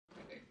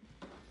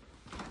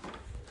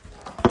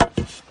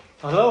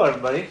Hello,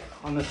 everybody,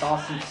 on this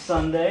awesome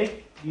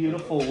Sunday.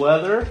 Beautiful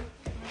weather.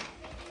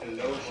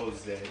 Hello,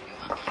 Jose.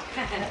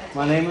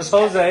 My name is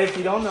Jose, if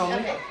you don't know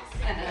me.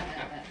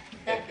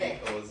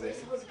 Jose.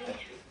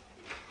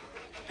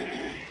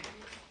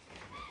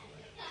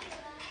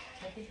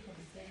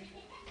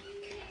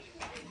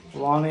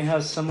 Lonnie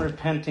has some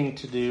repenting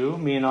to do.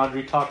 Me and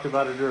Audrey talked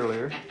about it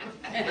earlier.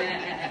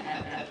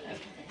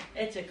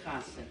 It's a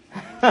constant.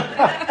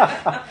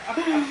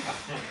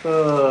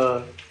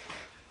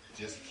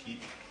 Just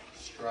keep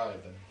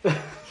striving. We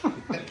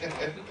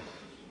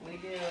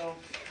do.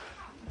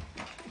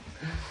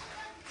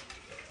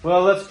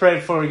 Well, let's pray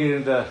before we get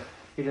into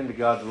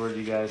God's Word,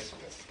 you guys.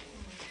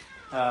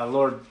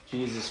 Lord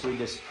Jesus, we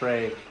just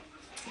pray that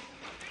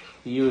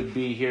you would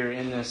be here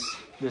in this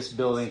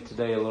building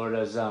today, Lord,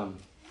 as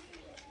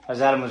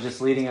Adam was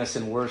just leading us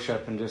in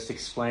worship and just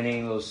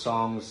explaining those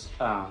songs.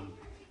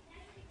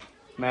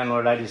 Man,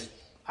 Lord, I just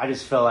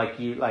felt like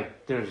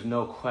there's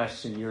no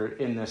question you're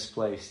in this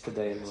place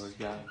today, Lord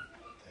God.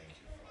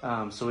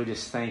 So we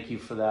just thank you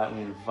for that. We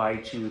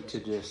invite you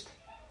to just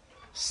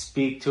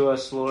speak to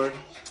us, Lord.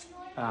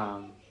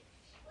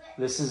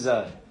 This is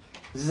a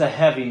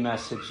heavy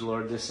message,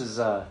 Lord. This is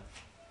a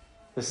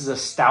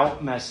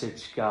stout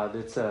message, God.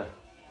 It's a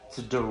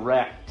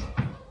direct,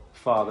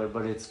 Father,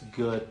 but it's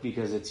good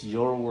because it's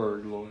your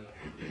word, Lord.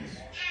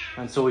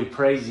 And so we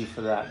praise you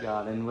for that,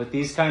 God. And with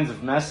these kinds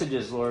of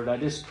messages, Lord, I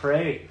just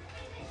pray,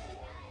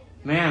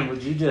 man,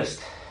 would you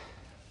just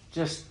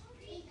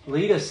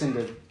lead us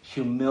into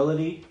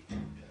humility,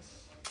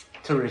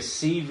 to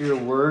receive your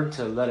word,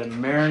 to let it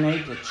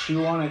marinate, to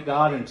chew on it,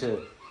 God, and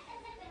to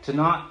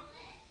not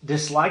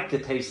dislike the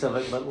taste of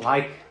it, but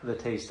like the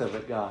taste of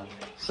it, God,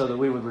 so that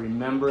we would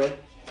remember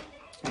it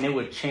and it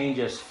would change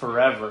us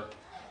forever,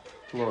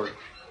 Lord,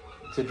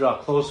 to draw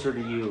closer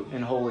to you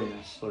in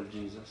holiness, Lord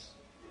Jesus.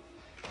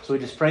 So we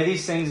just pray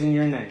these things in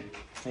your name.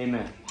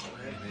 Amen.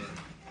 Amen.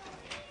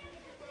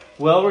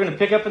 Well, we're going to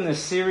pick up in this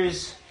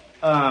series,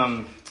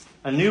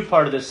 a new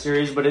part of this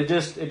series, but it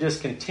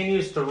just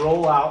continues to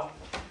roll out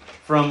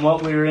from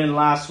what we were in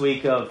last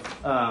week of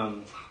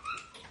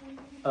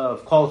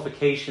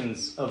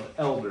qualifications of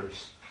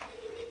elders.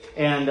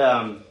 And,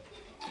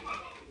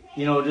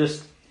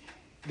 just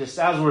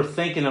as we're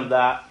thinking of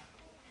that,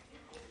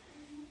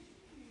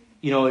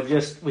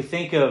 we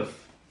think of,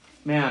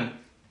 man,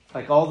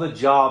 like all the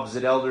jobs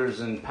that elders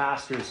and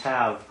pastors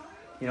have,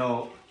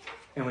 and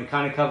we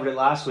kind of covered it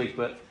last week,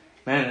 but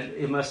man,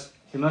 it must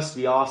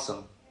be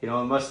awesome. It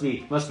must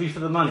be for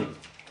the money,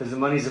 because the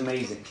money's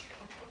amazing,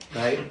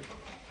 right?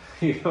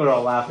 We're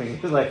all laughing.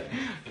 It's like,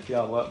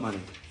 yeah, what money,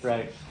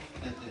 right?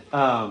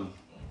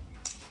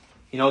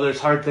 There's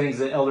hard things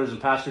that elders and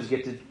pastors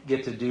get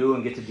to do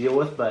and get to deal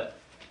with, but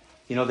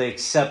they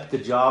accept the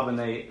job, and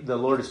the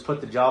Lord has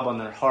put the job on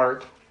their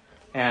heart,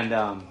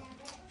 and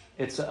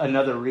it's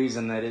another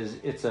reason that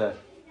it's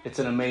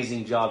an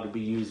amazing job to be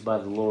used by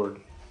the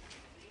Lord.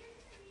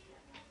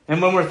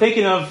 And when we're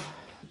thinking of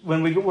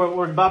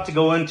we're about to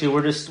go into,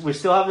 we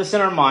still have this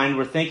in our mind.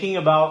 We're thinking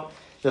about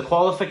the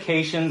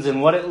qualifications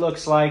and what it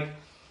looks like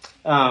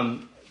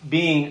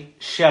being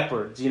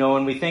shepherds.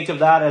 And we think of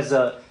that as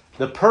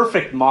the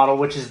perfect model,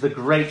 which is the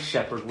great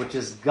shepherd, which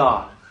is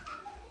God,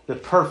 the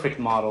perfect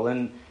model.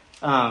 And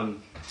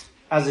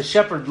as a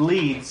shepherd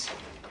leads,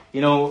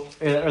 or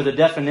the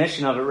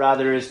definition of it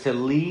rather is to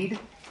lead,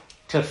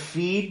 to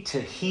feed, to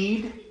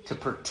heed, to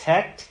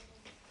protect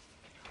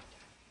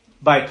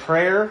by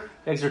prayer,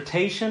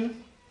 exhortation.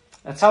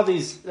 That's how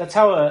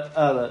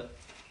a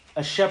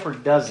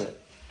shepherd does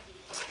it.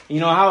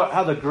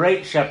 How the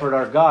great shepherd,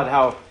 our God,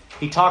 how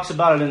he talks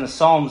about it in the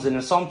Psalms. And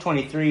in Psalm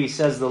 23, he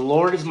says, "The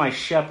Lord is my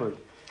shepherd.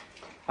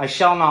 I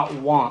shall not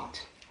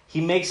want.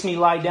 He makes me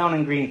lie down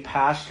in green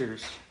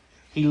pastures.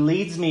 He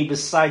leads me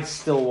beside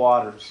still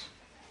waters.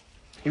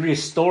 He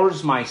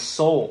restores my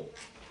soul.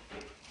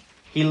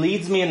 He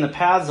leads me in the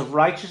paths of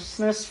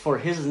righteousness for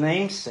his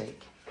name's sake.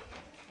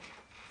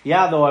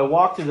 Yeah, though I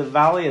walk through the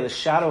valley of the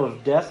shadow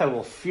of death, I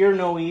will fear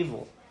no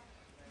evil.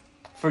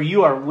 For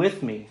you are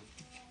with me.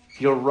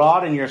 Your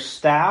rod and your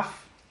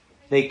staff,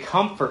 they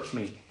comfort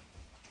me.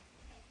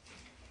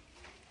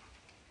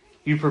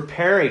 You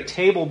prepare a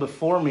table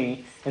before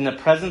me in the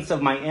presence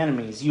of my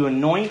enemies. You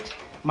anoint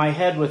my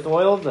head with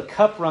oil. The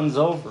cup runs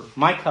over.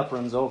 My cup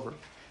runs over.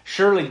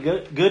 Surely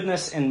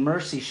goodness and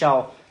mercy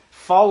shall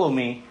follow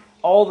me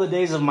all the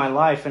days of my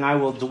life, and I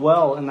will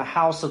dwell in the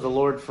house of the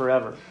Lord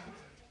forever."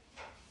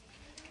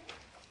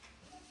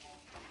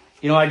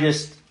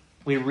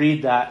 We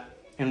read that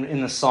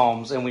in the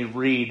Psalms, and we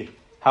read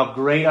how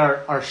great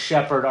our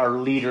shepherd, our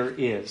leader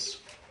is.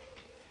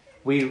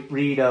 We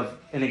read of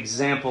an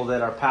example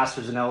that our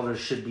pastors and elders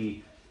should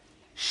be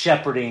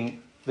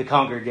shepherding the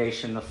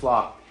congregation, the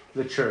flock,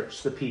 the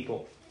church, the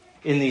people,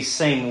 in these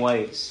same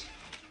ways.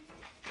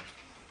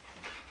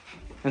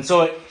 And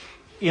so,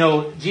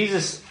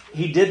 Jesus,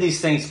 he did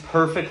these things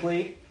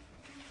perfectly.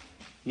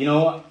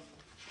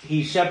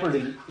 He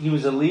shepherded, he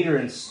was a leader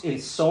in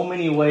so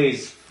many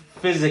ways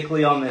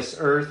physically on this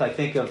earth. I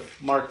think of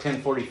Mark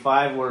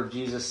 10:45, where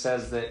Jesus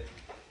says that,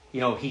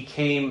 he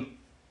came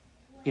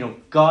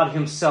God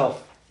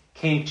himself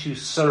came to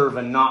serve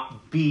and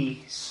not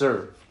be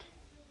served.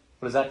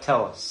 What does that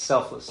tell us?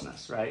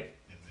 Selflessness, right?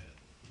 Amen.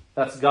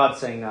 That's God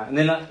saying that. And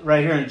then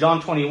right here in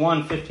John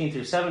 21, 15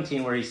 through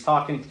 17, where he's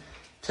talking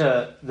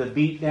to the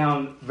beat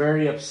down,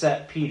 very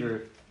upset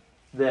Peter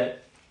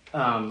that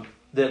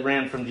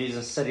ran from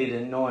Jesus, said he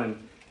didn't know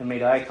him, and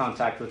made eye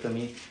contact with him.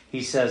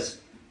 He says,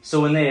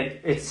 so when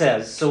they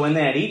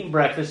had eaten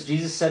breakfast,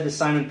 Jesus said to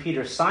Simon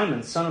Peter,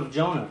 Simon, son of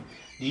Jonah,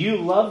 do you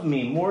love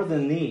me more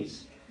than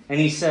these? And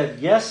he said,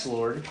 yes,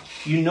 Lord,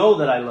 you know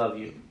that I love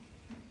you.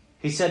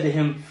 He said to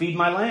him, feed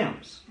my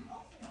lambs.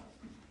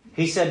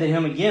 He said to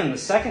him again the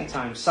second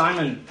time,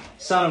 Simon,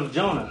 son of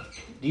Jonah,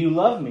 do you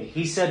love me?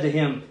 He said to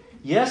him,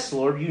 yes,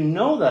 Lord, you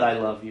know that I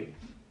love you.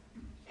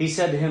 He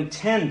said to him,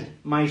 tend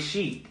my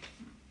sheep.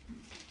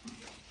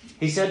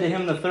 He said to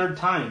him the third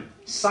time,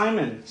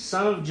 Simon,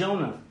 son of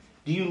Jonah,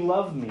 do you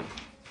love me?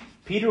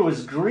 Peter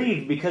was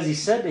grieved because he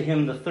said to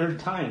him the third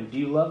time, do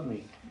you love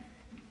me?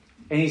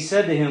 And he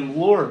said to him,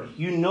 Lord,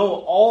 you know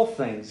all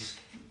things.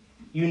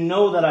 You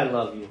know that I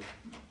love you.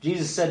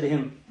 Jesus said to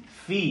him,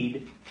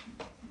 feed,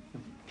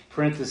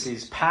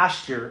 parentheses,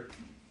 pasture,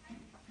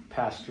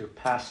 it's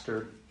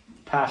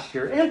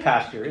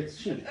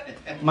sheep,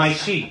 my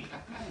sheep.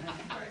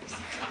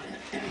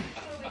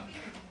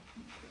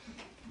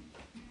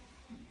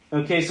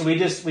 Okay, so we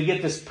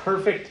get this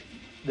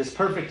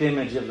perfect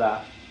image of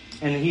that.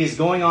 And he is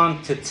going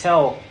on to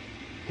tell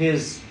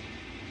his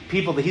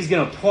people that he's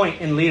going to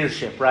appoint in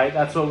leadership, right?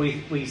 That's what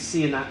we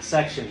see in that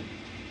section.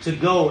 To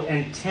go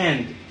and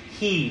tend,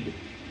 heed,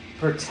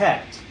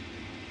 protect.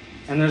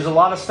 And there's a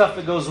lot of stuff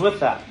that goes with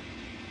that.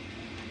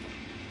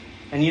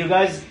 And you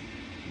guys,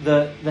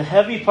 the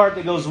heavy part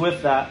that goes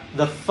with that,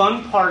 the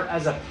fun part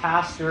as a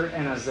pastor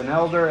and as an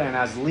elder and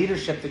as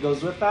leadership that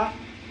goes with that,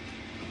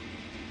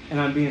 and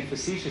I'm being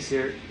facetious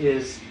here,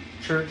 is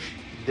church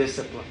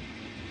discipline.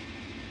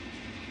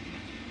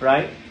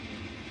 Right?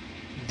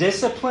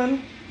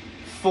 Discipline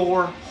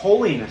for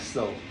holiness,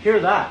 though. Hear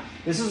that.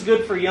 This is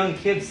good for young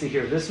kids to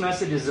hear. This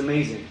message is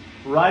amazing.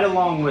 Right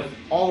along with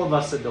all of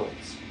us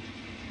adults.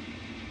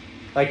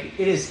 Like,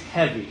 it is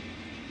heavy.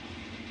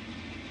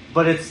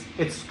 But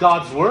it's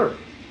God's Word.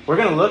 We're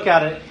going to look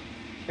at it,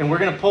 and we're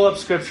going to pull up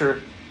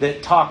Scripture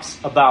that talks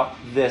about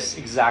this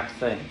exact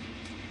thing.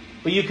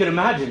 But you could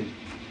imagine,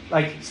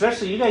 like,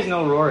 especially you guys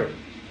know Rory.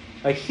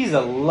 Like, he's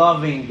a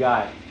loving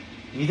guy.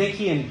 You think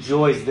he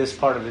enjoys this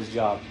part of his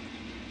job?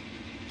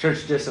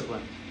 Church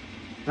discipline.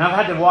 And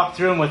I've had to walk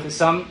through him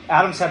with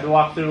Adam's had to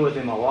walk through with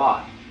him a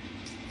lot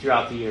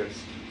throughout the years.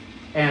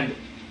 And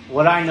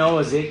what I know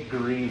is it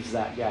grieves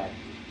that guy.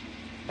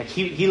 Like,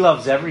 he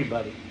loves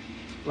everybody.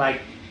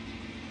 Like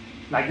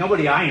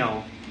nobody I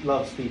know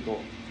loves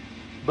people.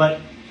 But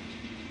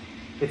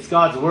it's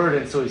God's Word,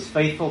 and so he's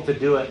faithful to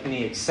do it, and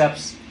he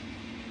accepts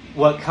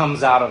what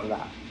comes out of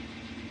that.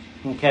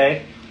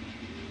 Okay?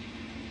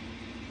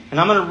 And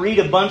I'm going to read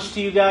a bunch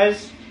to you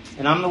guys,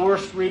 and I'm the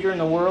worst reader in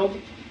the world.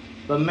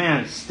 But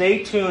man,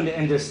 stay tuned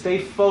and to stay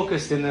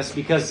focused in this,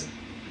 because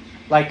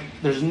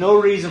there's no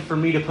reason for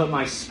me to put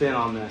my spin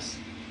on this.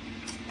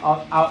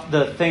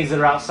 The things that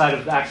are outside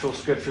of the actual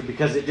Scripture,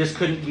 because it just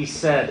couldn't be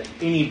said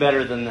any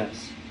better than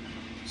this.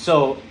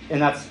 So,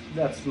 and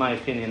that's my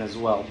opinion as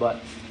well.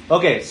 But,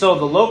 okay, so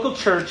the local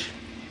church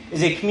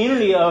is a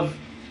community of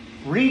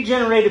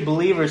regenerated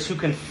believers who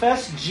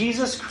confess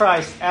Jesus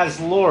Christ as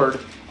Lord,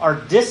 are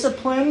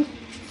disciplined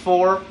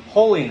for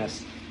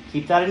holiness.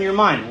 Keep that in your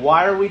mind.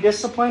 Why are we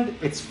disciplined?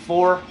 It's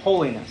for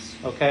holiness,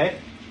 okay?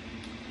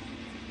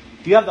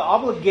 You have the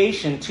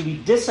obligation to be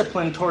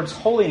disciplined towards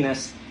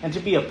holiness and to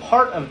be a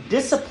part of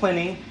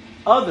disciplining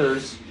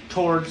others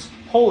towards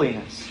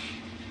holiness.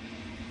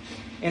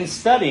 In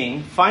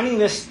studying, finding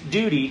this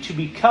duty to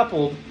be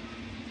coupled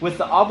with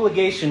the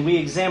obligation we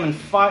examined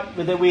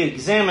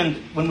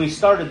when we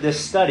started this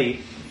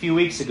study a few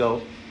weeks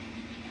ago,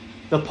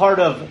 the part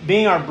of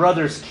being our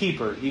brother's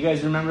keeper. You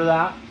guys remember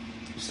that?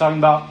 Just talking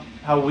about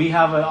how we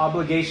have an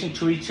obligation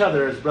to each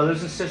other as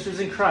brothers and sisters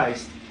in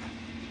Christ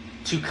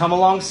to come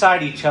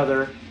alongside each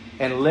other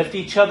and lift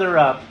each other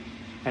up.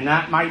 And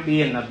that might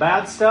be in the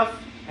bad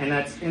stuff, and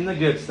that's in the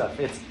good stuff.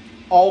 It's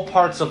all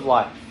parts of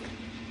life.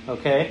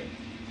 Okay?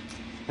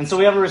 And so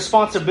we have a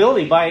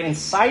responsibility by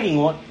inciting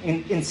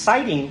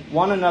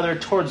one another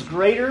towards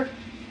greater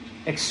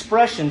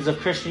expressions of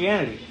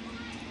Christianity.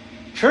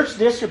 Church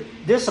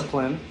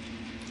discipline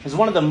is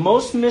one of the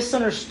most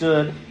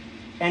misunderstood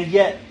and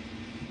yet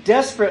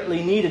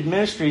desperately needed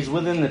ministries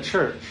within the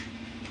church.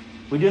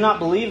 We do not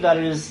believe that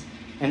it is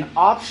an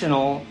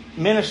optional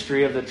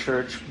ministry of the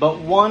church, but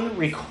one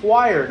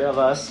required of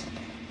us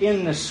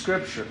in the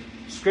Scripture.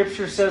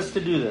 Scripture says to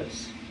do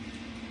this.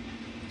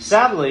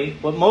 Sadly,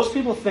 what most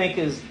people think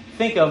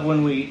of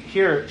when we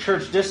hear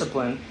church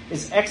discipline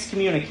is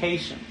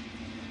excommunication.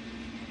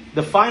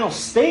 The final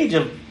stage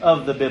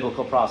of the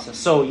biblical process.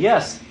 So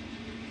yes,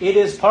 it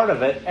is part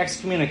of it,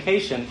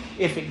 excommunication,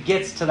 if it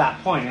gets to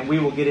that point, and we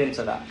will get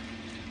into that.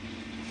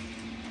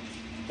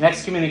 An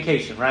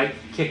excommunication, right?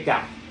 Kicked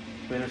out.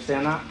 We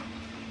understand that?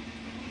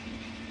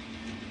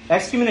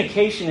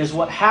 Excommunication is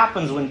what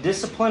happens when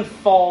discipline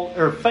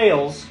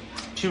fails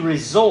to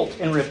result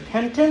in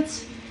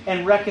repentance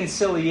and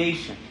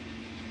reconciliation.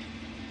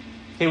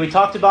 Okay, we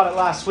talked about it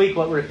last week,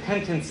 what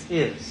repentance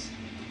is.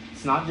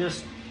 It's not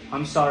just,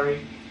 I'm sorry,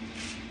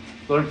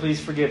 Lord, please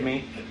forgive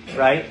me,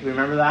 right?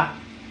 Remember that?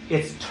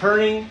 It's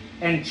turning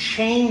and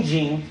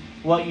changing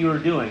what you are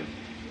doing.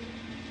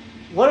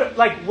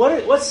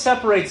 What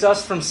separates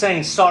us from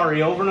saying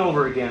sorry over and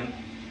over again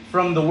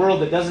from the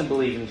world that doesn't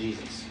believe in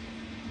Jesus?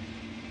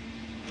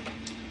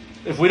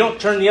 If we don't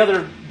turn the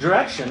other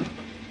direction,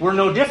 we're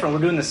no different.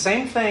 We're doing the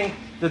same thing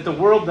that the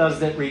world does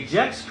that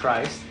rejects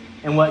Christ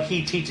and what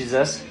He teaches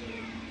us,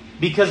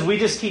 because we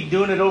just keep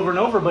doing it over and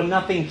over, but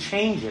nothing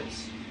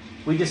changes.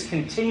 We just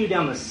continue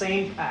down the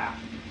same path.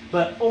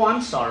 But, oh,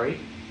 I'm sorry.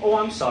 Oh,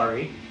 I'm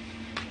sorry.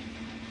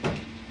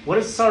 What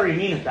does sorry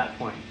mean at that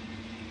point?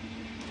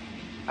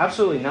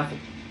 Absolutely nothing.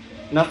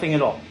 Nothing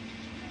at all.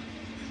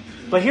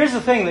 But here's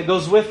the thing that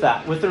goes with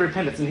that, with the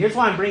repentance. And here's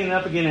why I'm bringing it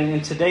up again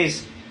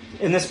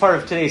in this part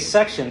of today's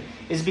section,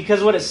 is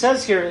because what it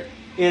says here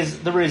is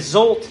the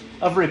result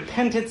of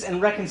repentance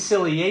and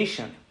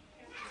reconciliation.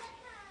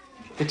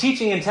 The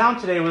teaching in town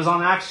today was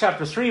on Acts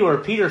chapter 3, where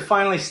Peter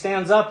finally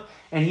stands up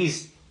and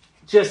he's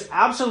just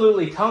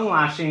absolutely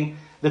tongue-lashing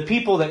the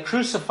people that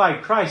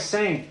crucified Christ,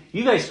 saying,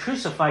 you guys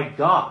crucified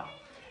God.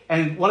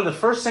 And one of the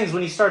first things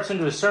when he starts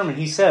into his sermon,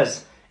 he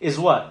says, is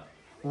what?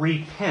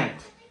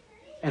 Repent.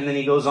 And then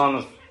he goes on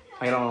with,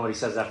 I don't know what he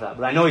says after that,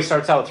 but I know he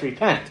starts out with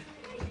repent.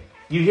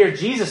 You hear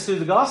Jesus through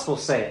the gospel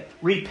say it.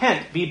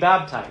 Repent, be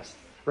baptized.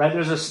 Right?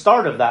 There's a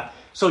start of that.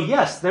 So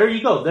yes, there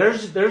you go.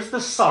 There's the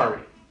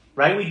sorry.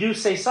 Right? We do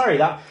say sorry.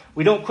 That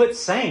we don't quit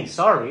saying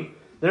sorry.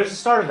 There's the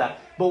start of that.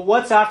 But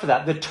what's after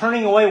that? The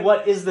turning away.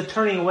 What is the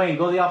turning away and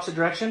go the opposite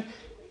direction?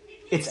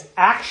 It's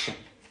action.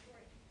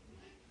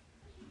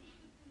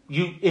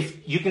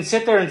 If you can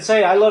sit there and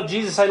say, I love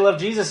Jesus,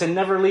 and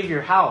never leave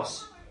your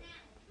house.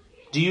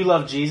 Do you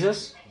love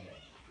Jesus?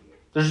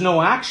 There's no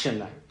action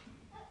there.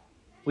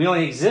 We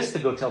only exist to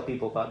go tell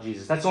people about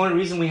Jesus. That's the only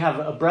reason we have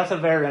a breath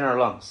of air in our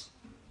lungs.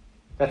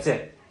 That's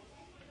it.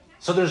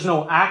 So there's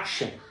no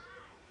action.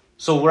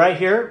 So right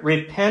here,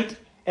 repent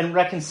and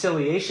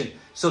reconciliation.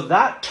 So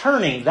that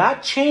turning,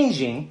 that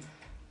changing,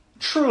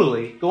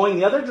 truly going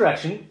the other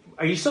direction.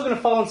 Are you still going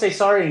to fall and say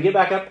sorry and get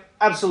back up?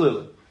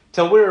 Absolutely.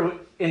 Till we're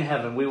in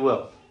heaven, we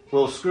will.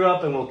 We'll screw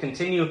up and we'll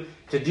continue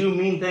to do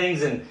mean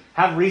things and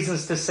have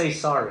reasons to say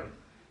sorry.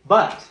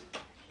 But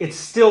it's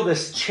still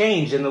this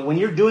change. And when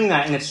you're doing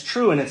that and it's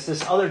true and it's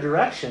this other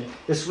direction,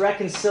 this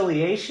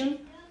reconciliation,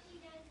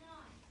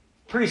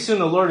 pretty soon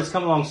the Lord is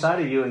coming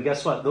alongside of you, and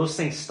guess what? Those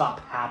things stop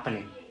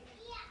happening.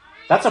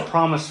 That's a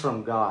promise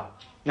from God.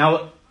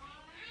 Now,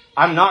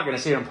 I'm not going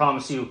to sit here and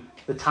promise you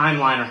the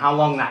timeline or how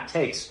long that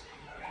takes.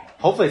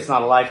 Hopefully it's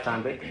not a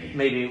lifetime, but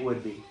maybe it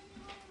would be.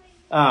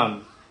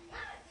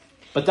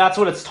 But that's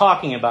what it's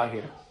talking about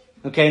here.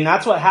 Okay, and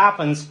that's what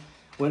happens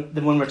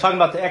when we're talking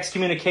about the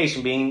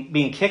excommunication,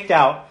 being kicked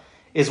out,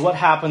 is what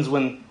happens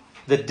when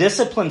the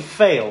discipline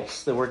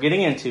fails that we're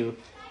getting into,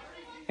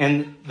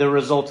 and the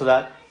result of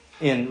that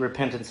in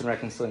repentance and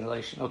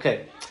reconciliation.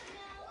 Okay,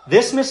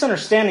 this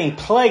misunderstanding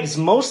plagues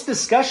most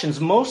discussions,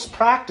 most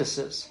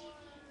practices,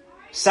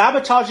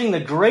 sabotaging the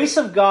grace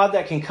of God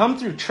that can come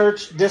through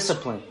church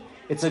discipline.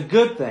 It's a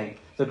good thing.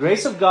 The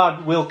grace of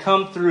God will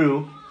come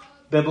through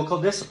biblical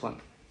discipline.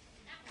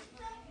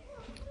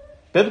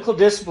 Biblical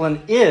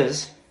discipline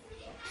is,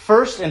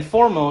 first and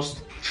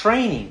foremost,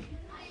 training.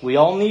 We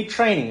all need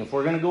training. If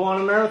we're going to go on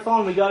a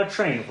marathon, we got to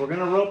train. If we're going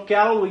to rope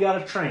cattle, we got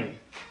to train.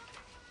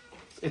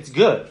 It's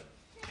good.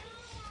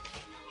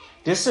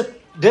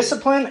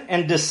 Discipline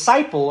and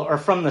disciple are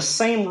from the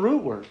same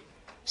root word.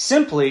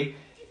 Simply,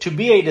 to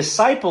be a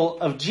disciple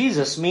of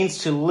Jesus means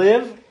to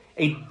live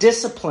a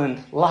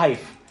disciplined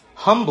life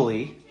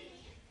humbly,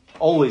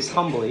 always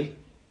humbly,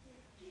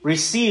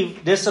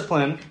 receive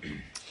discipline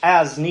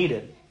as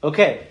needed.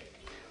 Okay,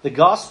 the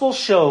gospel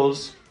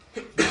shows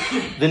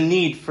the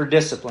need for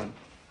discipline.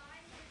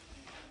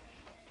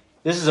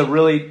 This is a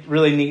really,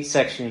 really neat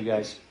section, you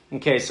guys.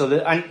 Okay,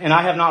 so I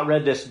have not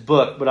read this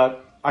book,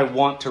 but I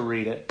want to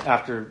read it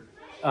after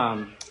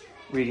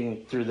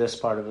reading through this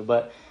part of it.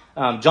 But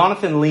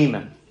Jonathan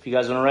Lehman, if you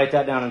guys want to write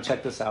that down and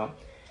check this out,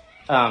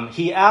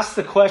 he asked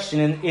the question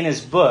in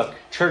his book,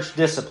 Church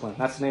Discipline,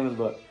 that's the name of the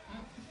book,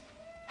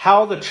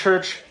 how the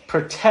church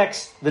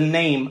protects the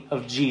name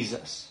of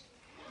Jesus.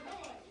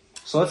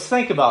 So let's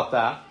think about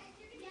that,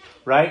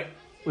 right?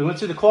 We went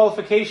through the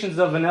qualifications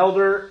of an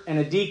elder and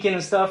a deacon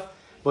and stuff,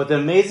 but the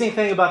amazing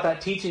thing about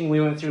that teaching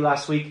we went through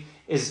last week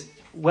is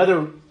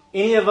whether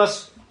any of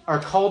us are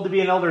called to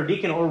be an elder or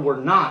deacon or we're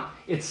not,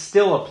 it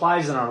still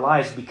applies in our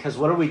lives, because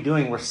what are we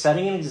doing? We're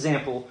setting an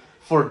example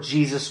for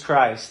Jesus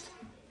Christ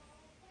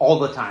all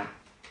the time.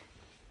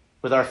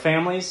 With our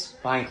families,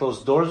 behind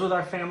closed doors with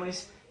our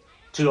families,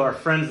 to our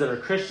friends that are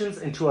Christians,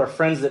 and to our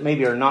friends that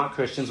maybe are not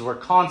Christians, we're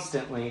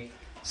constantly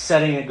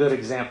setting a good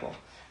example.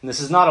 And this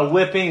is not a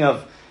whipping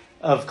of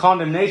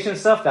condemnation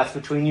stuff. That's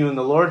between you and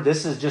the Lord.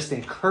 This is just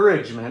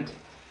encouragement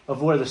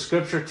of where the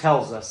Scripture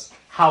tells us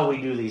how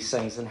we do these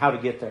things and how to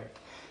get there.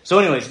 So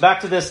anyways,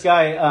 back to this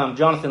guy,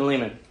 Jonathan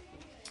Lehman.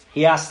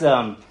 He asked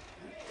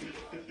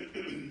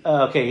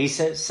he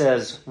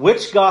says,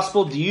 which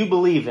gospel do you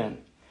believe in?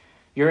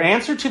 Your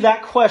answer to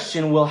that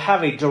question will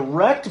have a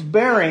direct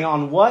bearing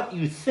on what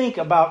you think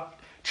about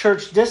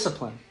church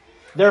discipline.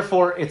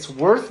 Therefore, it's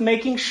worth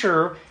making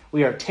sure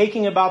we are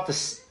talking about the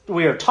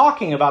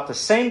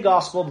same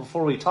gospel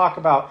before we talk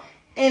about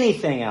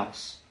anything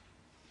else.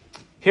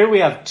 Here we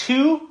have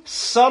two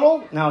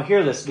subtle, now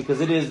hear this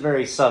because it is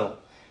very subtle.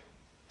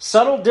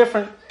 Subtle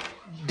different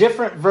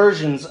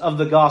versions of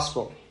the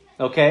gospel.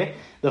 Okay?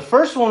 The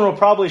first one will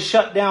probably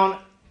shut down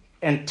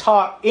and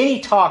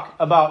any talk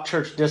about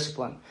church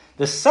discipline.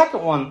 The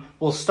second one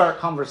will start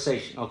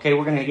conversation. Okay,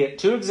 we're going to get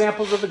two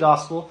examples of the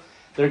gospel.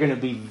 They're going to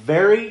be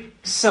very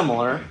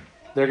similar.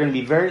 There's going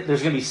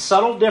to be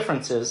subtle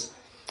differences.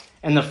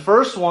 And the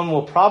first one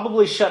will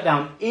probably shut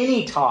down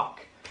any talk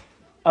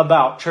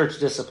about church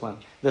discipline.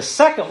 The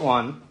second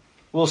one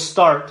will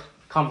start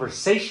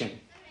conversation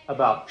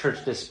about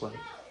church discipline.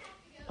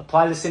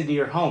 Apply this into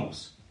your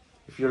homes.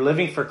 If you're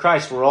living for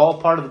Christ, we're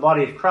all part of the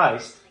body of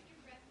Christ.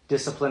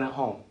 Discipline at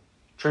home.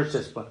 Church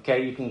discipline.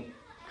 Okay, you can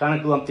kind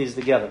of lump these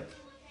together.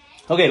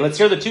 Okay, let's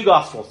hear the two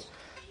gospels.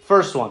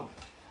 First one.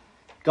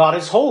 God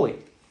is holy.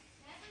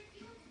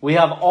 We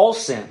have all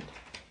sinned,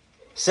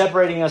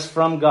 separating us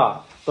from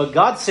God. But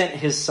God sent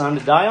his Son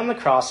to die on the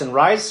cross and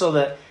rise so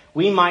that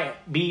we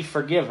might be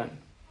forgiven.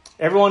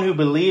 Everyone who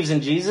believes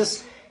in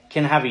Jesus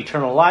can have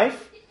eternal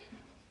life.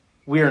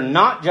 We are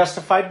not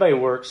justified by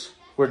works.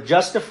 We're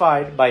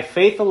justified by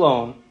faith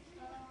alone.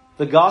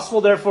 The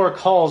gospel therefore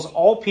calls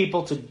all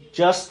people to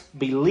just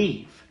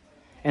believe.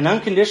 An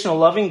unconditional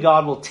loving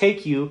God will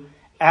take you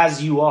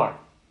as you are.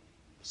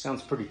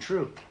 Sounds pretty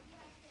true.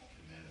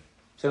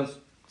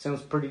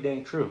 Sounds pretty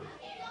dang true.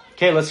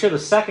 Okay, let's hear the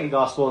second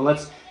gospel, and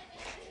let's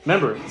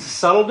remember, it's a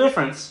subtle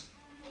difference.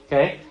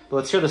 Okay, but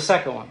let's hear the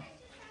second one.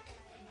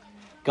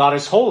 God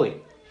is holy.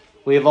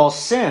 We have all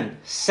sinned,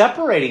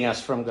 separating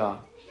us from God.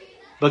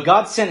 But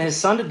God sent his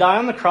Son to die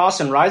on the cross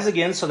and rise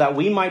again so that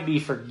we might be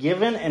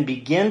forgiven and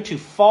begin to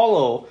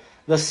follow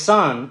the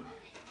Son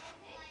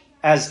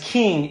as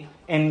King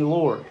and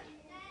Lord.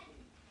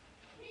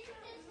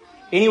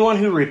 Anyone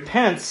who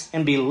repents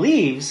and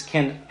believes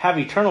can have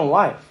eternal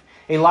life.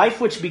 A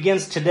life which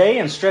begins today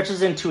and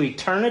stretches into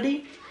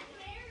eternity.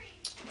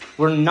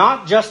 We're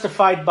not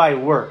justified by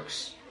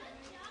works.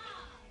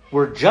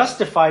 We're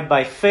justified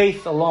by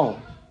faith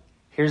alone.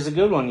 Here's a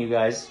good one, you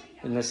guys.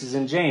 And this is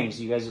in James.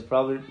 You guys will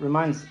probably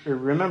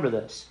remember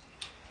this.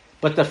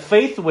 But the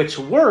faith which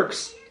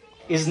works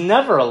is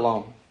never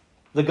alone.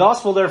 The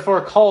gospel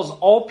therefore calls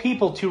all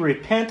people to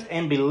repent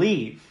and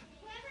believe.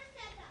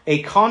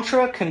 A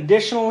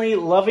conditionally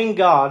loving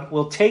God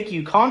will take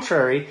you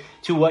contrary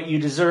to what you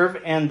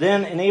deserve and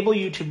then enable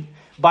you to,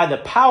 by the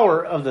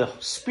power of the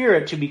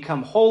Spirit, to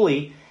become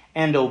holy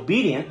and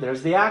obedient.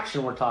 There's the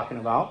action we're talking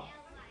about.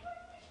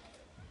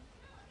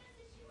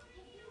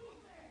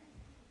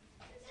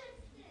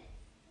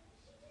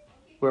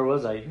 Where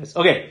was I, you guys?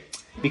 Okay.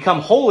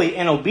 Become holy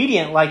and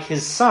obedient like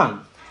his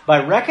Son.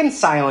 By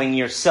reconciling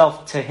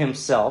yourself to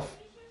himself,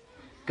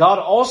 God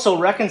also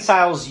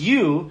reconciles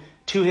you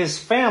to his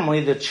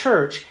family, the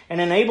church, and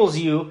enables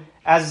you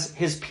as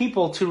his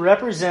people to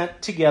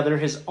represent together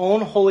his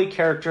own holy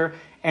character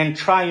and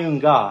triune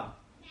God.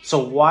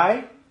 So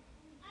why?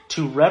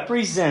 To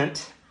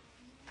represent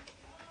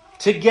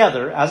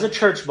together as a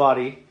church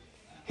body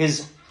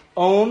his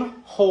own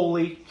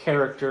holy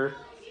character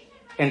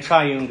and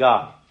triune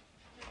God.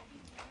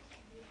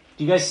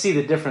 Do you guys see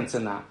the difference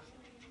in that?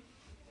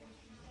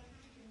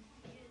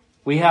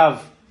 We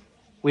have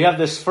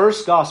this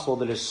first gospel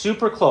that is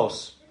super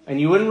close,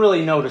 and you wouldn't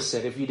really notice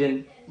it if you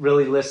didn't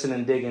really listen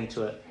and dig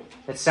into it.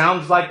 It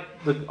sounds like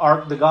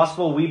the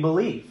gospel we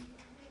believe,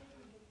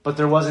 but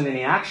there wasn't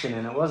any action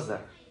in it, was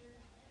there?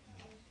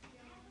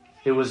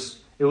 It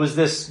was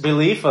this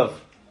belief of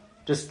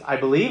just, I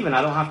believe and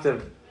I don't have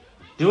to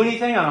do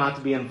anything. I don't have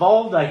to be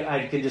involved.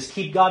 I can just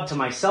keep God to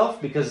myself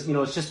because,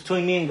 it's just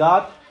between me and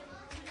God.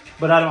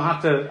 But I don't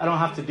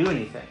have to do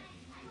anything.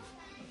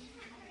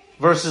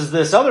 Versus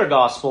this other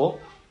gospel,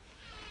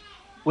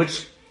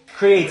 which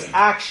creates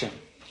action.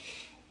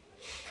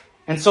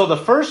 And so the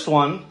first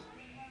one,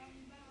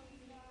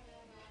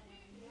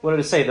 what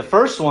did it say? The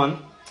first one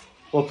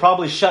will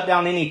probably shut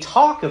down any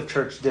talk of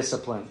church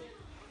discipline.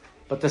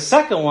 But the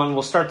second one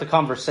will start the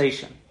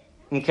conversation.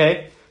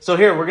 Okay? So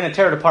here, we're going to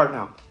tear it apart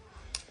now.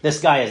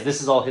 This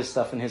is all his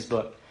stuff in his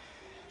book.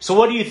 So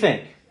what do you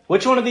think?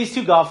 Which one of these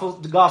two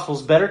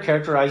gospels better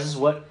characterizes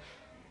what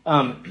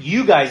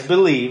you guys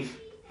believe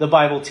the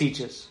Bible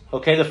teaches?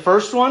 Okay, the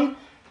first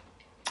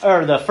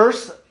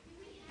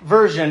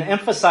version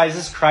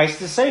emphasizes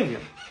Christ as Savior.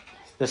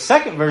 The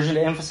second version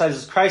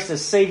emphasizes Christ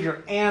as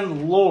Savior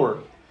and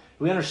Lord.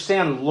 We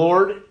understand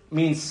Lord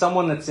means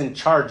someone that's in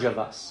charge of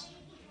us.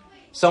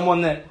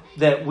 Someone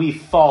that we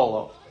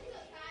follow.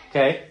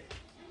 Okay?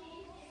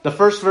 The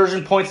first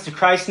version points to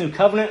Christ's new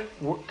covenant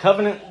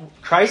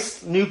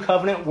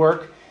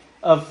work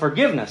of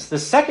forgiveness. The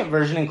second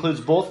version includes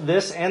both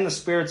this and the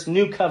Spirit's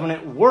new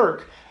covenant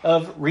work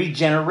of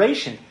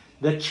regeneration,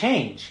 the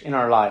change in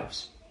our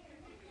lives.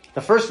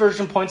 The first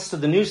version points to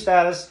the new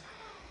status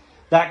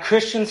that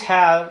Christians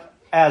have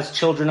as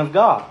children of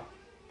God.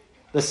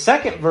 The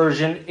second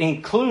version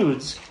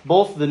includes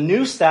both the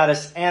new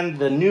status and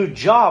the new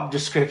job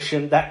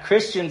description that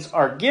Christians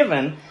are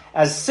given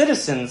as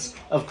citizens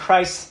of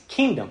Christ's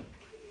kingdom.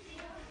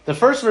 The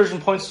first version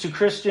points to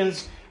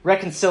Christians'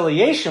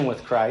 reconciliation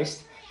with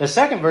Christ. The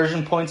second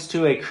version points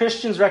to a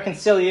Christian's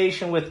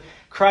reconciliation with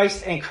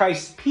Christ and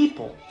Christ's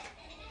people.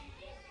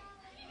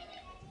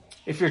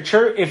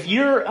 If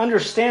your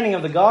understanding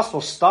of the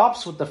gospel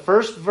stops with the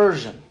first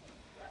version,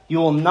 you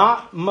will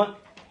not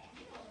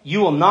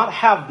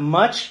have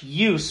much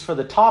use for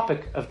the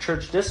topic of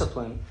church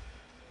discipline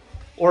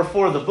or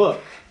for the book.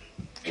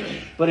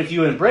 But if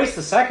you embrace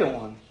the second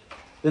one,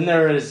 then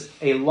there is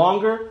a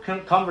longer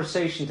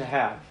conversation to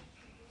have.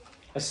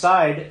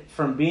 Aside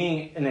from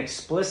being an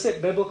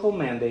explicit biblical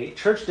mandate,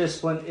 church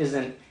discipline is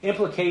an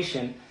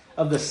implication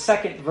of the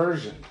second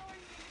version.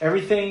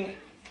 Everything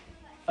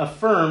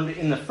affirmed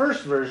in the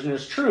first version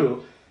is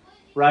true,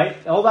 right?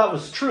 All that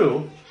was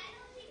true,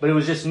 but it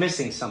was just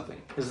missing something,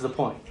 is the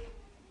point.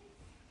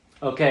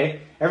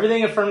 Okay?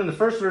 Everything affirmed in the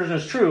first version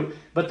is true,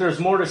 but there's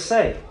more to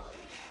say.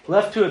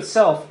 Left to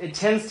itself, it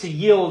tends to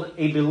yield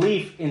a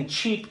belief in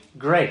cheap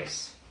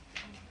grace.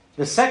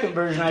 The second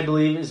version, I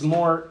believe, is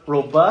more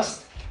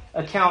robust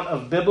account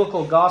of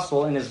biblical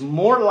gospel and is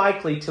more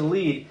likely to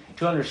lead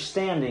to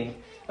understanding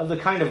of the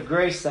kind of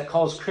grace that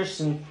calls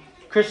Christians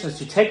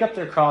to take up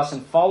their cross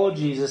and follow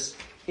Jesus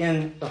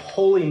in the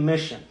holy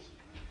mission.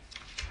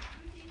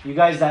 You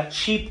guys, that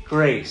cheap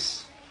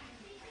grace,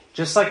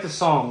 just like the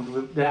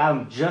song that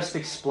Adam just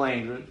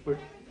explained,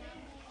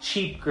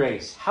 cheap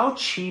grace. How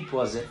cheap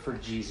was it for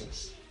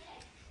Jesus?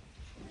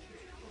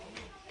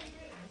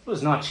 It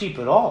was not cheap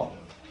at all.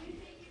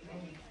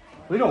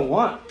 We don't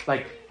want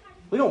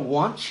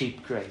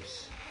cheap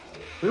grace.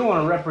 We don't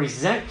want to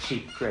represent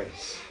cheap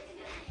grace.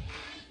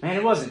 Man,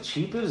 it wasn't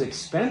cheap. It was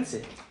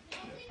expensive.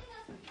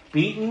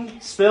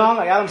 Beaten, spit on,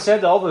 like Adam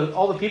said,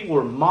 all the people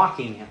were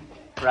mocking him,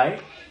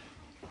 right?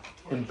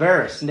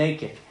 Embarrassed,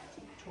 naked.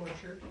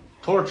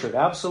 Tortured,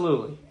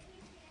 absolutely.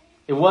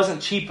 It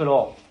wasn't cheap at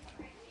all.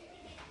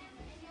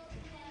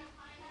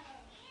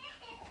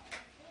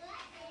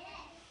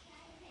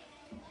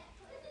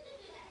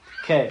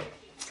 Okay.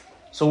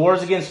 So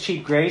wars against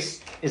cheap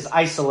grace is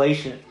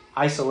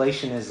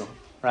isolationism,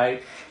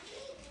 right?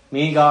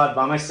 Me and God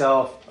by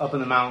myself up in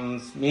the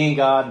mountains. Me and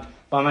God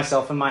by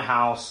myself in my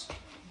house.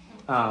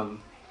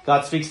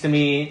 God speaks to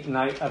me, and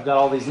I've got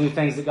all these new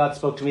things that God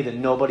spoke to me that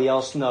nobody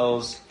else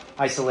knows.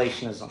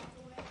 Isolationism.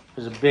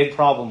 There's a big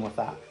problem with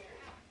that.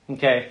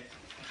 Okay.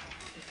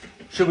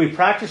 Should we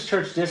practice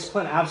church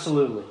discipline?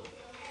 Absolutely.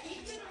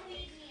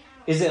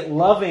 Is it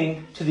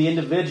loving to the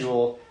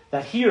individual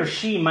that he or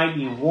she might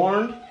be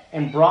warned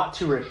and brought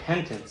to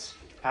repentance?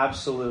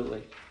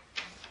 Absolutely.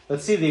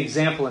 Let's see the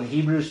example in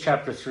Hebrews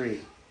chapter 3.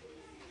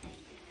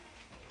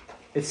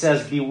 It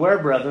says, "Beware,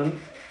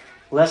 brethren,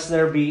 lest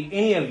there be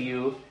any of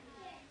you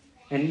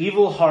an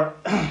evil heart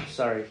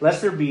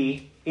lest there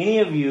be any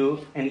of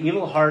you an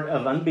evil heart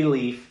of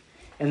unbelief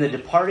in the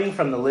departing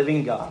from the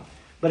living God.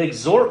 But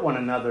exhort one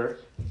another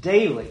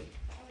daily."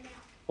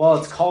 Well,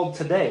 it's called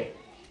today.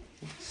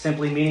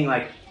 Simply meaning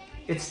like,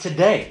 it's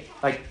today.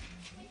 Like,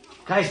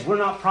 guys, we're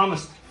not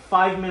promised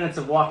 5 minutes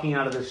of walking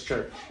out of this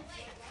church.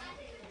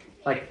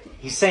 Like,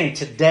 he's saying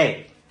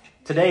today.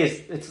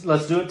 Today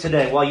let's do it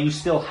today while you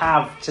still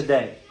have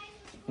today.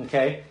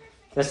 Okay?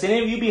 Lest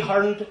any of you be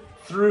hardened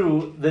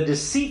through the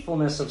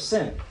deceitfulness of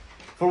sin.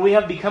 For we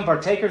have become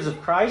partakers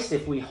of Christ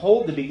if we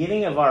hold the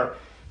beginning of our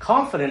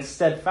confidence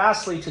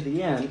steadfastly to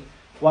the end,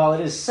 while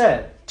it is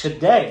said,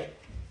 "Today,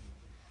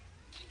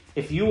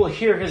 if you will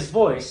hear his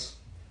voice,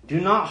 do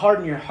not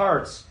harden your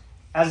hearts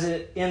as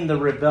in the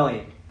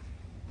rebellion."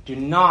 Do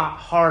not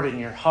harden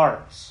your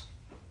hearts.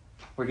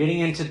 We're getting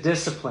into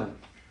discipline.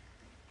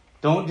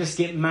 Don't just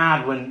get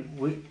mad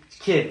when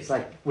kids,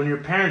 like when your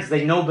parents,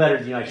 they know better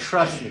than you. Like,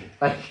 trust me.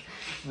 Like,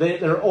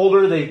 they're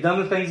older. They've done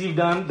the things you've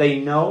done. They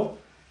know.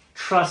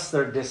 Trust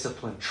their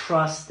discipline.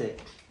 Trust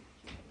it.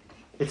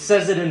 It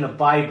says it in the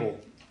Bible.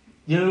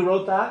 You know who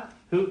wrote that?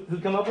 Who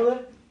came up with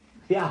it?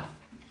 Yeah,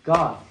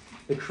 God,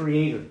 the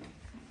Creator.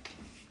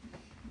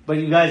 But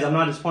you guys, I'm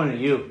not just pointing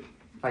at you.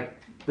 Like,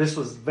 this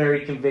was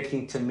very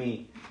convicting to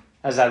me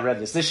as I read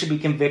this. This should be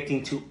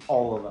convicting to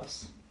all of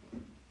us.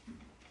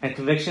 And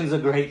conviction is a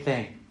great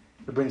thing.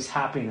 It brings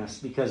happiness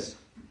because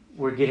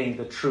we're getting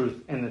the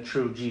truth and the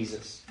true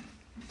Jesus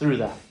through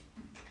that.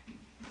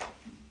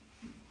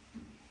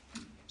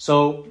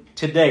 So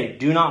today,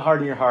 do not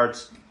harden your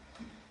hearts.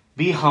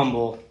 Be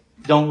humble.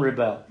 Don't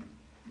rebel.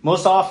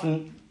 Most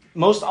often,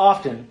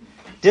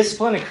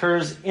 discipline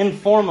occurs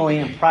informally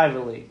and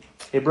privately.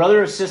 A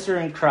brother or sister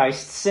in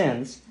Christ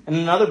sins, and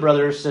another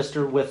brother or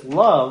sister with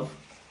love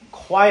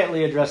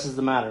quietly addresses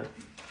the matter.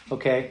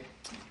 Okay?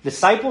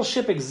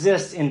 Discipleship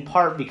exists in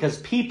part because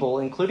people,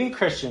 including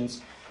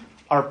Christians,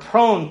 are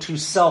prone to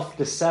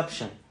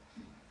self-deception.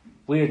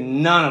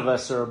 None of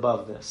us are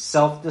above this.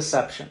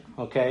 Self-deception,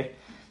 okay?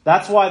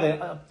 That's why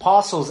the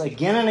apostles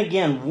again and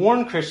again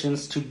warn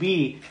Christians to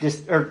be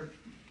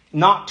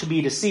not to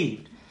be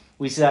deceived.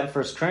 We see that in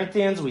 1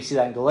 Corinthians, we see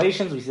that in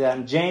Galatians, we see that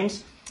in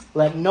James.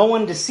 Let no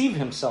one deceive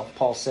himself,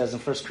 Paul says in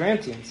 1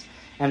 Corinthians.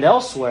 And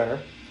elsewhere,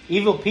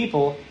 evil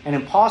people and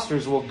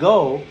impostors will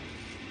go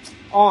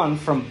on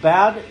from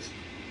bad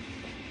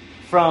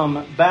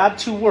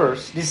to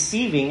worse,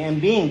 deceiving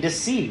and being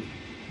deceived.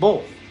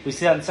 Both. We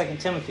see that in 2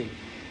 Timothy.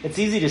 It's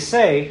easy to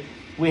say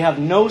we have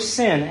no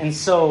sin and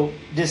so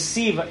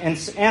deceive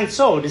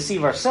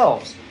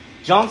ourselves.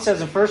 John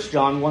says in 1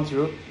 John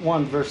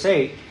 1 verse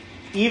 8,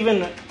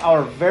 even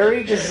our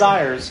very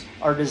desires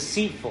are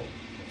deceitful.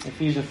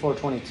 Ephesians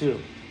 4:22.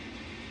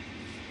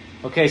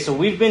 Okay, so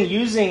we've been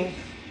using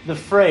the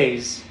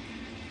phrase,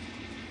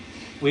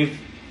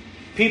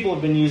 people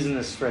have been using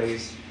this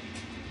phrase,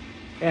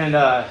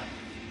 and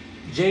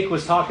Jake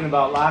was talking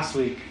about last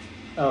week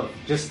of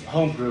just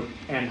home group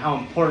and how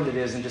important it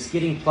is and just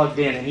getting plugged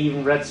in, and he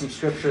even read some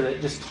scripture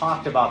that just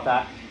talked about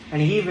that,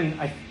 and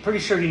I'm pretty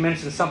sure he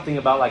mentioned something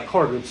about like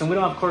core groups, and we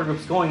don't have core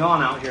groups going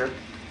on out here,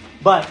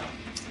 but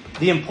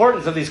the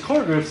importance of these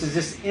core groups is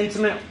just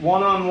intimate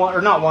one-on-one,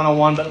 or not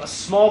one-on-one, but a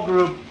small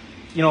group,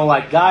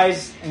 like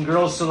guys and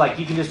girls, so like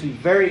you can just be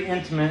very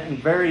intimate and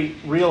very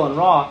real and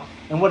raw.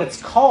 And what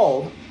it's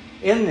called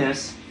in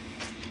this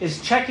is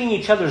checking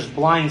each other's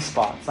blind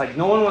spots. Like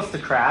no one wants to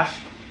crash,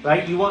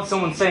 right? You want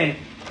someone saying,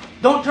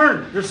 don't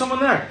turn, there's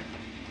someone there,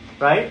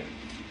 right?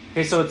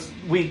 Okay, so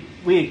we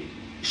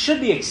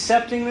should be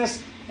accepting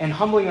this and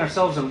humbling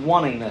ourselves and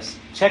wanting this,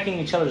 checking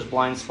each other's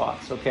blind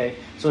spots, okay?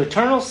 So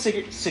eternal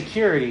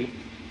security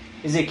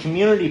is a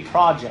community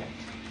project.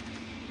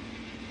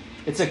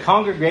 It's a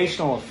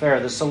congregational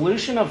affair. The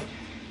solution of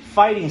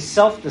fighting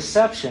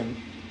self-deception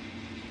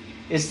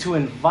is to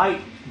invite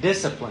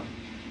discipline.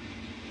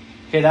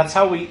 Okay, that's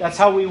how we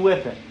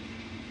whip it.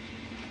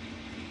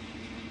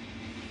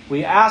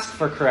 We ask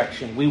for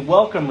correction. We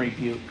welcome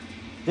rebuke.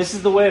 This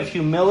is the way of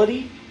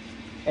humility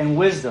and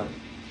wisdom.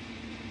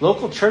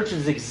 Local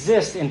churches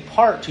exist in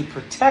part to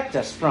protect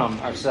us from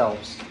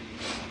ourselves.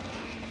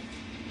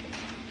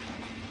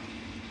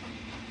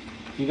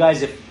 You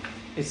guys, if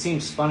it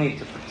seems funny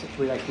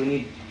we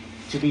need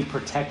to be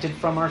protected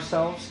from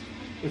ourselves.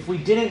 If we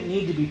didn't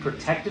need to be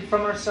protected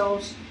from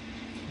ourselves,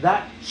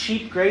 that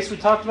cheap grace we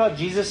talked about,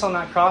 Jesus on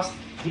that cross,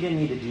 he didn't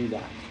need to do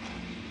that.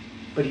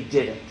 But he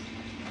did it.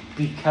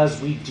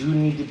 Because we do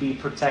need to be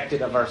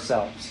protected of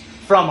ourselves.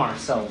 From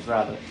ourselves,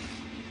 rather.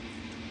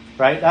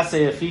 Right? That's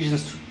the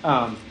Ephesians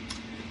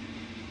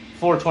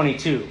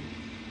 4:22.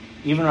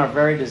 Even our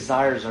very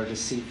desires are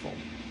deceitful.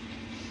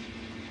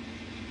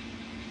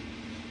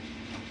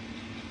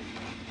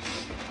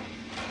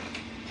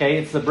 Okay,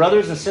 it's the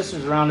brothers and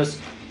sisters around us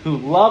who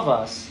love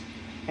us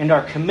and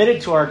are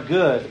committed to our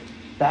good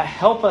that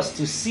help us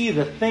to see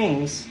the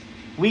things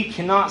we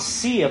cannot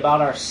see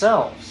about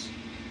ourselves.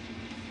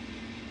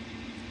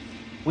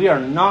 We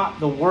are not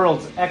the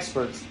world's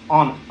experts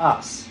on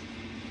us.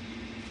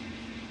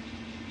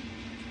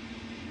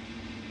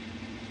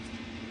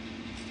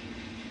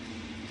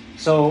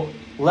 So,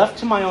 left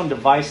to my own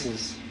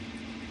devices,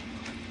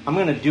 I'm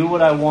going to do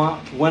what I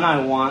want, when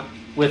I want,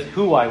 with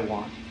who I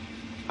want.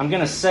 I'm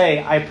going to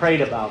say, I prayed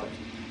about it.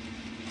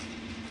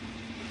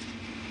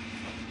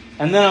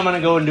 And then I'm going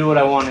to go and do what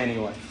I want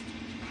anyway.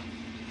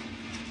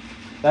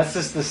 That's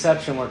this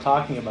deception we're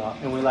talking about.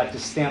 And we like to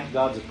stamp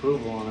God's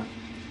approval on it.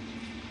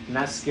 And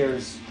that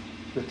scares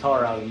the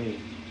tar out of me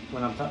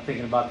when I'm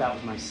thinking about that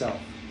with myself.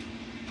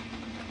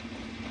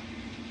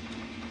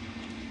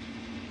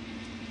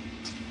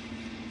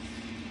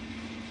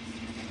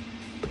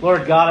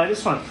 Lord God, I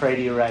just want to pray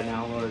to you right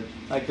now, Lord.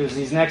 Like there's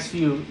these next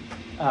few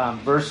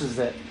verses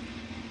that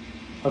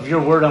of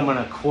your word I'm going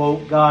to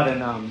quote, God,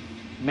 and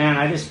man,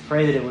 I just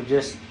pray that it would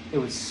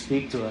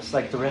speak to us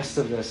like the rest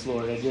of this,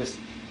 Lord.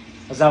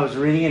 As I was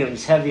reading it, it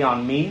was heavy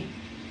on me,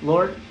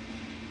 Lord.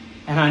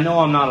 And I know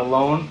I'm not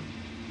alone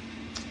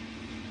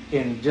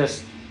in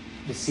just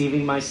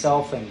deceiving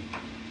myself,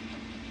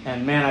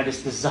 and man, I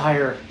just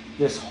desire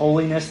this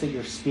holiness that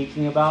you're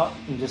speaking about,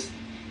 and just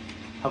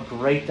how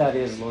great that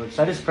is, Lord.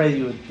 So I just pray that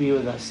you would be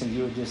with us, and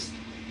you would just,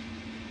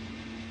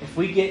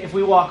 if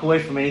we walk away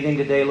from anything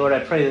today, Lord, I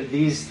pray that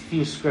these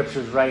few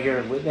scriptures right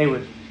here, they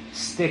would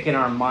stick in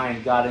our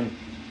mind, God,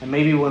 and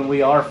maybe when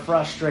we are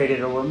frustrated,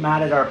 or we're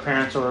mad at our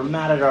parents, or we're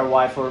mad at our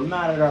wife, or we're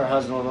mad at our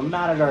husband, or we're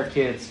mad at our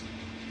kids,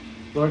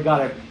 Lord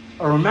God,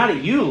 or we're mad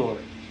at you,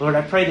 Lord. Lord,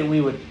 I pray that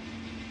we would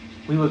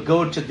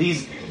go to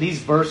these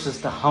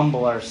verses to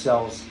humble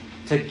ourselves,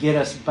 to get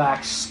us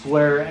back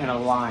square and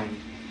aligned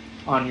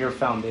on your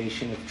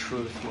foundation of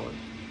truth, Lord.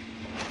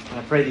 And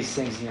I pray these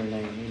things in your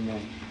name.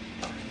 Amen.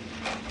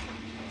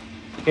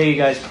 Okay, you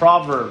guys,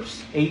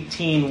 Proverbs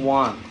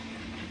 18:1.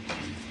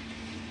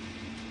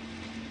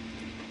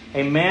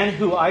 A man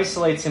who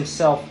isolates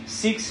himself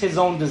seeks his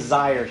own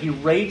desire. He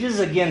rages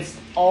against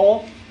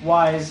all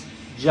wise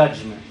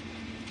judgment.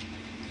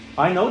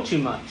 I know too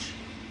much.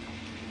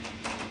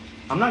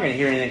 I'm not going to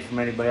hear anything from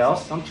anybody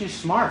else. I'm too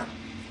smart.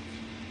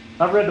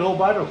 I've read the whole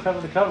Bible cover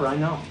to cover, I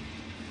know.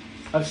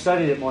 I've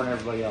studied it more than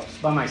everybody else,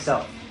 by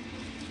myself.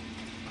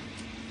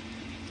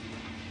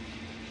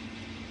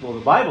 Well, the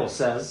Bible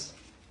says,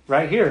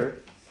 right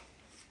here,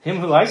 him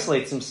who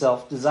isolates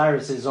himself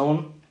desires his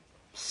own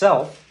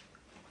self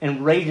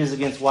and rages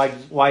against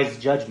wise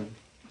judgment.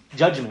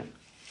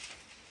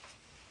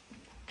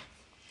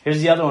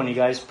 Here's the other one, you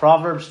guys.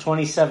 Proverbs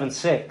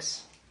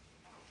 27:6.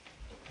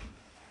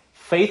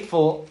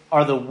 Faithful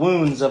are the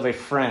wounds of a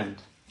friend,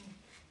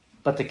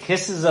 but the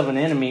kisses of an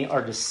enemy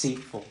are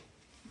deceitful.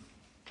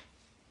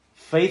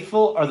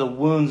 Faithful are the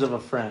wounds of a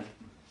friend.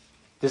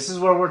 This is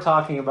where we're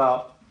talking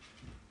about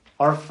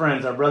our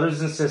friends, our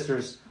brothers and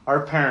sisters,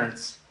 our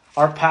parents,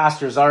 our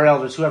pastors, our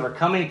elders, whoever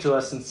coming to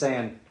us and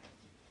saying,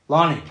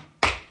 Lonnie,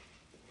 it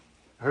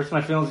hurts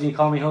my feelings when you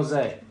call me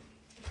Jose.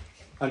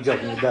 I'm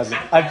joking, it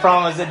doesn't. I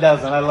promise it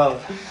doesn't. I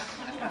love it.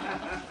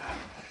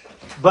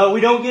 But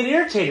we don't get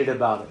irritated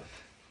about it.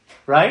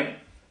 Right?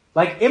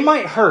 Like, it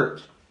might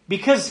hurt.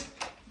 Because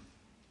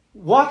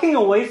walking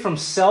away from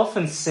self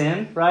and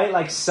sin, right?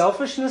 Like,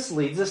 selfishness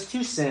leads us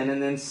to sin,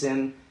 and then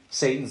sin,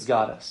 Satan's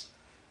got us.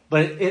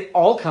 But it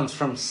all comes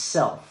from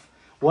self.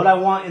 What I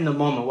want in the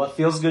moment, what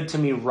feels good to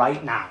me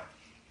right now.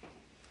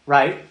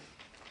 Right?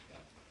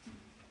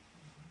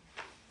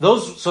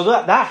 So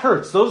that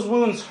hurts. Those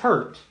wounds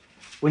hurt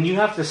when you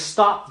have to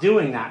stop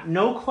doing that.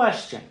 No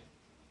question.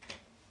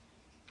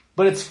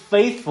 But it's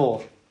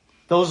faithful.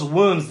 Those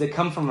wounds that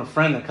come from a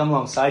friend that come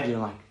alongside you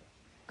and like,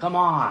 come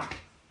on,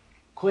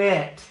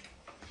 quit.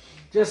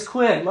 Just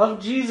quit.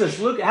 Love Jesus.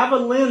 Look, have a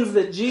lens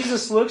that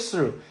Jesus looks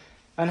through.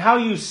 And how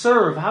you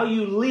serve, how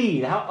you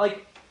lead, how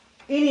like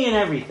any and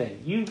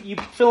everything. You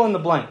fill in the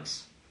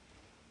blanks.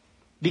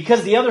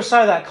 Because the other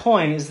side of that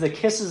coin is the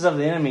kisses of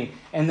the enemy,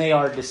 and they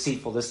are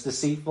deceitful. This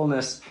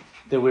deceitfulness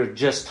that we're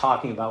just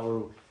talking about,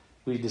 where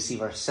we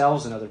deceive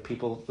ourselves and other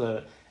people.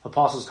 The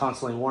apostles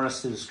constantly warn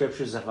us through the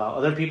scriptures about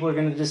other people are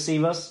going to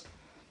deceive us.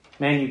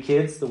 Man, you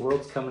kids, the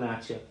world's coming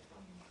at you.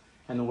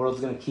 And the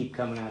world's going to keep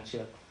coming at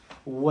you.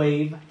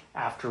 Wave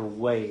after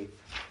wave.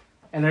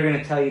 And they're going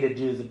to tell you to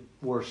do the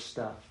worst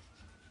stuff.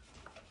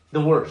 The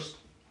worst.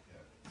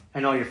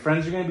 And all your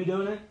friends are going to be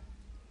doing it.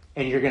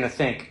 And you're going to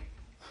think,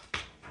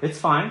 it's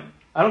fine.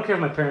 I don't care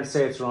if my parents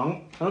say it's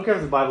wrong. I don't care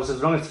if the Bible says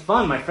it's wrong. It's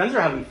fun. My friends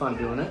are having fun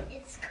doing it.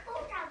 It's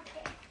cold out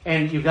there.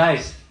 And you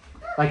guys,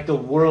 like the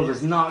world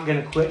is not going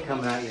to quit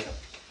coming at you.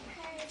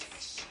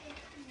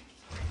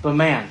 But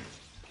man,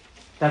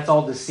 that's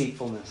all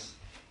deceitfulness.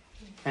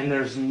 And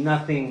there's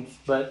nothing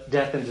but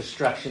death and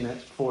destruction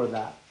for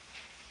that.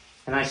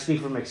 And I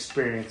speak from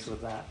experience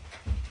with that.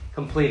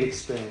 Complete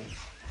experience.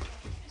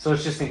 So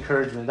it's just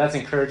encouragement. That's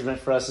encouragement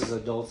for us as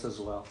adults as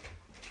well.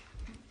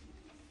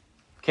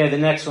 Okay, the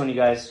next one, you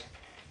guys.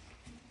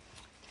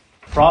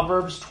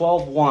 Proverbs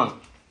 12:1.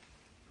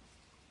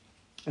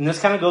 And this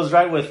kind of goes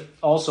right with,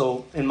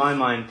 also, in my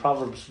mind,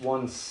 Proverbs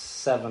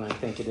 1:7, I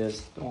think it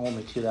is. Don't hold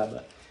me to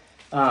that,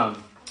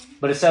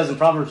 but it says in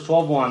Proverbs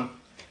 12:1,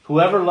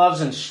 whoever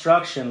loves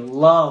instruction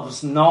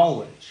loves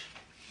knowledge.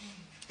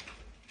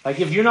 Like,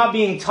 if you're not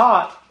being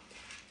taught,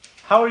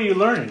 how are you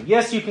learning?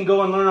 Yes, you can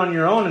go and learn on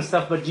your own and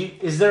stuff, but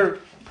is there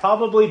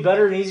probably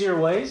better and easier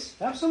ways?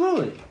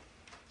 Absolutely.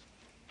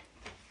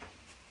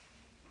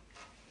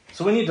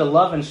 So we need to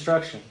love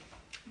instruction.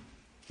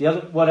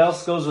 What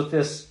else goes with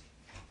this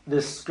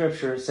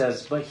scripture? It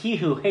says, but he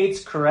who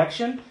hates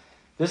correction,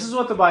 this is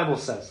what the Bible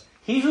says.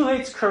 He who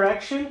hates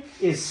correction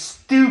is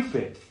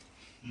stupid.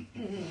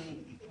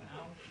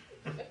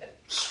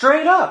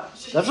 Straight up.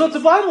 That's what the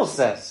Bible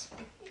says.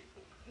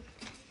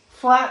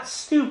 Flat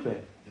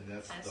stupid. And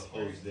that's the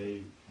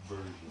Jose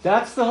version.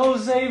 That's the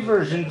Jose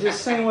version,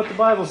 just saying what the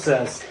Bible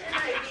says.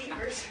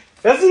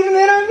 That's even the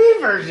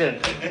NIV version.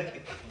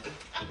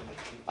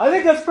 I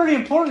think that's pretty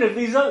important if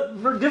these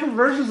different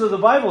versions of the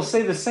Bible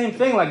say the same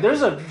thing. Like,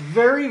 there's a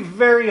very,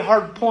 very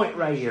hard point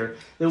right here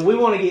that we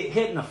want to get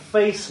hit in the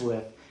face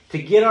with to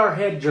get our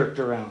head jerked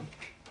around.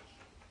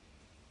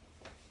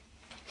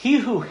 He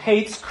who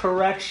hates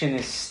correction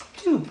is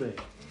stupid.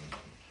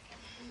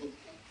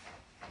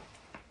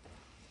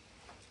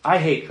 I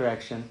hate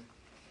correction.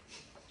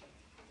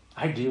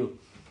 I do.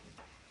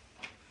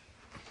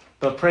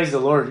 But praise the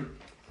Lord,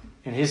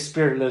 and His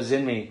Spirit lives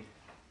in me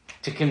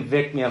to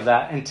convict me of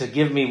that and to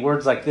give me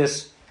words like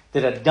this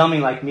that a dummy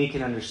like me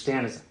can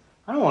understand.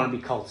 I don't want to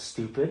be called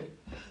stupid.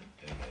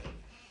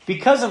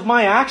 Because of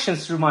my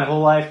actions through my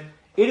whole life,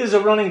 it is a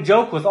running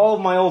joke with all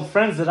of my old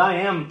friends that I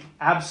am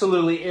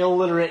absolutely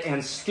illiterate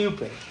and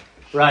stupid,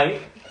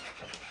 right?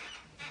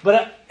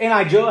 And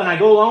I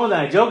go along with it,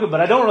 I joke it,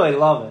 but I don't really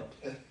love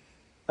it.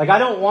 Like, I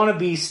don't want to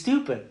be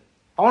stupid.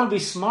 I want to be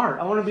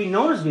smart. I want to be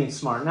known as being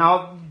smart.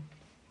 Now,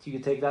 you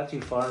could take that too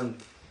far,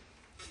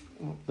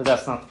 but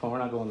that's not the point. We're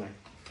not going there.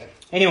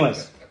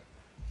 Anyways,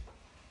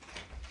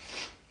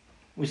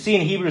 we see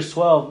in Hebrews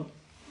 12,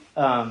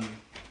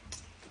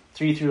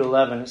 3 through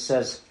 11, it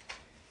says,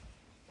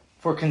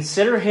 for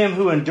consider him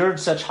who endured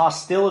such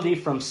hostility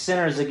from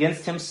sinners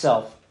against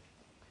himself,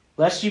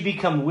 lest you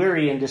become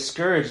weary and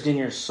discouraged in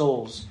your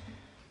souls.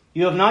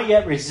 You have not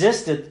yet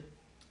resisted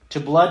to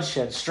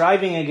bloodshed,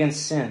 striving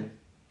against sin.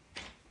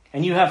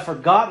 And you have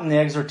forgotten the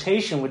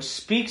exhortation which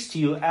speaks to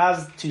you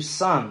as to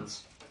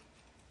sons.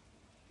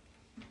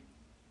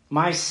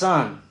 My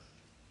son,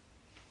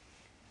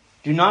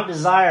 do not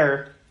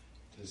despise.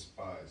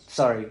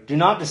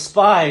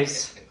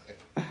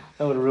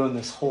 That would have ruined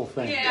this whole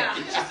thing. Yeah.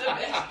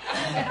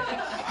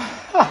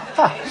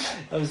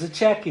 That was a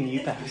check and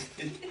you passed.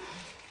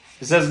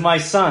 It says, my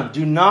son,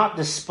 do not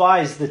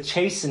despise the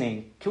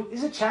chastening.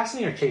 Is it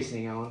chastening or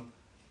chastening, Alan?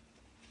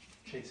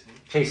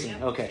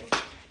 Chastening, okay.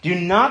 Do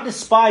not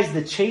despise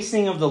the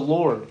chastening of the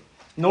Lord,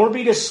 nor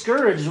be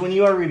discouraged when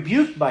you are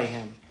rebuked by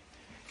him.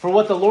 For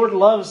what the Lord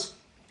loves,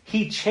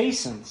 he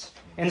chastens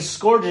and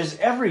scourges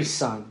every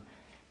son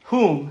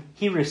whom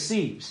he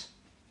receives.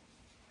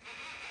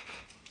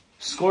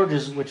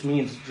 Scourges, which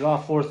means draw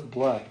forth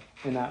blood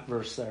in that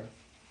verse there.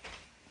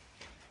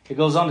 It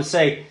goes on to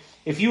say,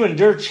 if you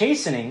endure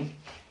chastening,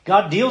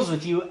 God deals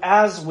with you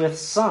as with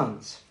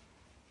sons.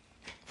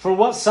 For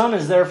what son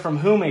is there from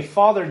whom a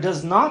father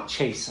does not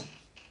chasten?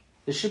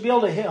 This should be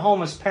able to hit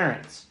home as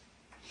parents.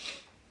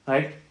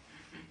 Right?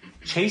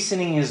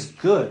 Chastening is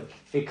good.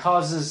 It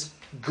causes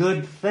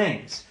good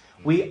things.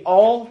 We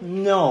all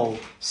know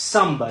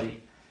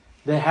somebody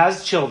that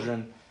has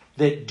children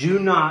that do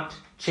not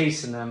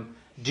chasten them,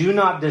 do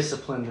not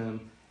discipline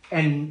them,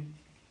 and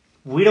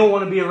we don't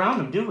want to be around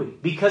them, do we?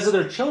 Because of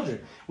their children.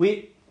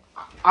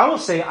 I will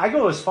say, I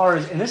go as far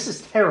as, and this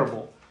is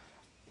terrible,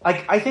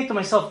 like I think to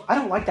myself, I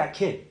don't like that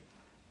kid.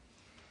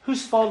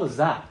 Whose fault is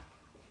that?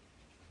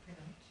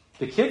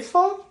 The kid's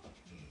fault?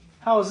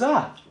 How is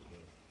that?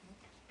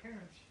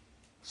 Parents.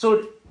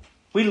 So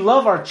we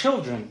love our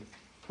children.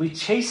 We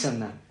chasten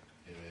them.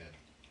 Amen.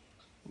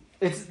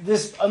 It's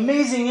this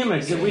amazing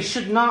image that we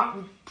should not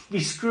be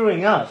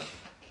screwing up.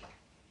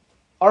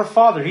 Our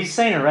Father, he's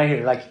saying it right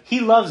here. Like, he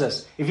loves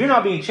us. If you're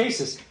not being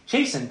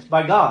chastened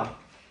by God,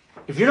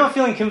 if you're not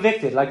feeling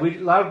convicted, like a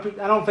lot of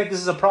people, I don't think this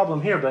is a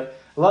problem here, but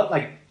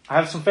I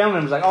have some family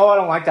members like, I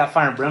don't like that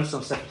fire and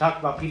brimstone stuff. We talk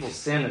about people's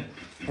sin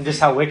and just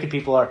how wicked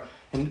people are.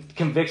 And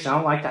conviction, I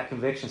don't like that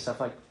conviction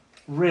stuff. Like,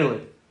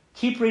 really?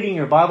 Keep reading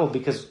your Bible,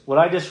 because what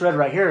I just read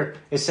right here,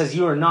 it says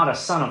you are not a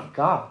son of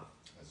God.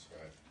 That's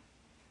right.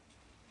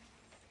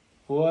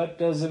 What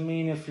does it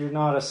mean if you're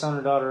not a son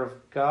or daughter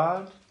of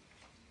God?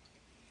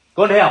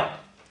 Go to hell.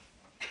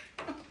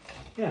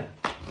 Yeah.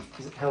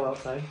 Is it hell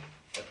outside?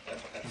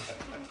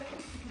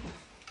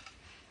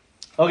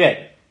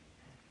 Okay.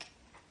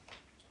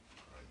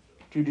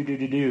 Here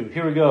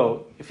we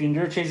go. If you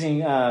endure chastening,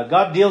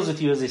 God deals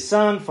with you as a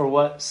son, for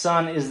what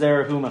son is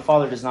there whom a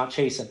father does not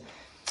chasten?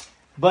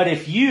 But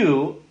if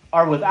you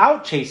are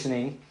without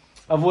chastening,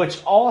 of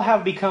which all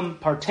have become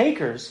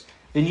partakers,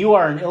 then you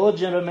are an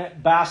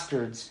illegitimate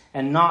bastards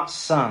and not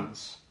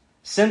sons.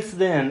 Since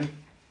then,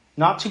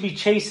 not to be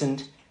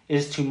chastened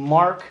is a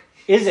mark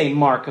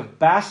of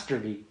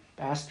bastardy.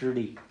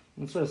 Bastardy.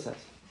 That's what it says.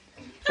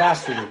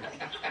 Bastardy.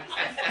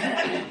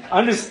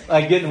 I'm just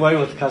getting away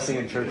with cussing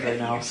in church right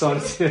now. So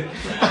that's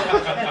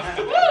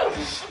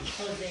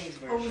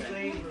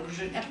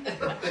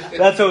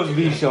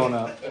OSB showing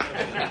up.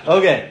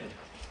 Okay.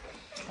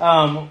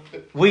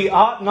 We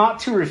ought not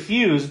to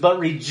refuse, but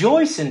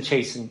rejoice in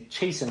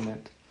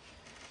chastenment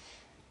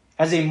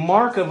as a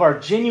mark of our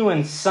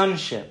genuine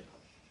sonship.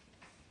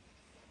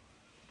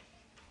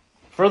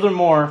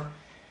 Furthermore,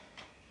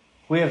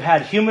 we have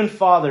had human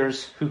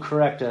fathers who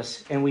correct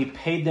us, and we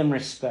paid them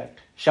respect.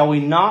 Shall we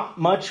not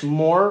much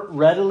more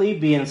readily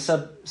be in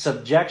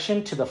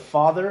subjection to the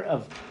Father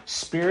of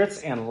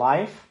spirits and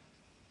life?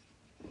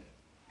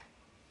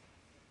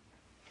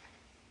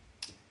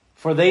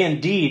 For they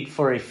indeed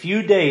for a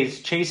few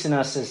days chasten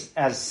us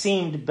as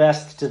seemed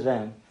best to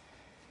them.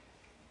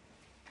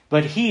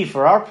 But he,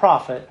 for our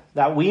profit,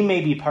 that we may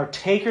be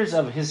partakers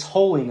of his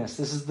holiness.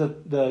 This is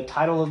the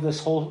title of this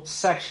whole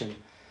section.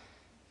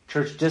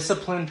 Church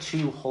discipline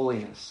to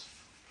holiness.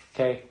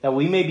 Okay? That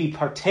we may be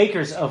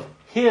partakers of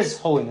his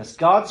holiness,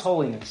 God's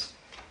holiness.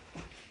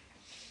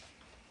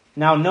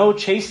 Now, no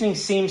chastening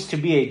seems to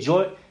be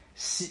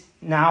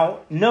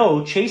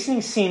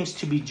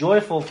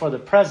joyful for the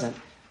present,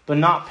 but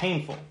not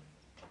painful.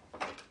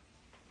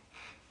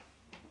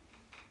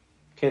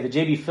 Okay, the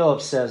J.B.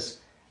 Phillips says,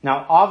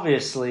 now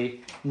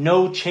obviously,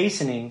 no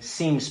chastening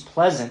seems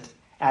pleasant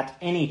at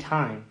any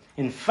time.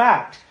 In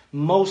fact,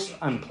 most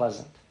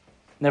unpleasant.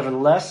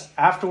 Nevertheless,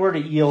 afterward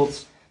it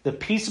yields the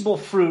peaceable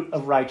fruit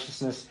of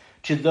righteousness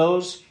to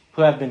those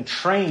who have been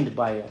trained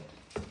by it.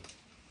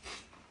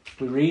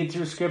 We read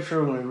through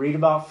Scripture, when we read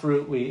about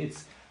fruit,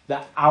 it's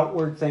the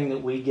outward thing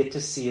that we get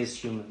to see as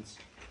humans.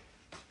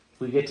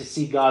 We get to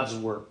see God's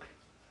work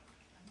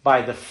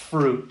by the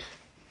fruit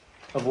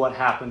of what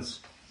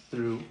happens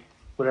through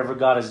whatever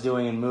God is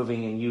doing and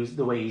moving and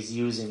the way he's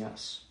using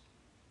us.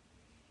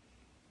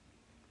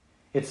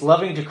 It's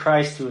loving to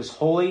Christ to his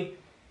holy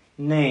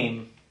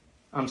name.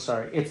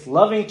 It's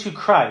loving to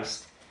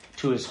Christ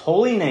to his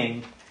holy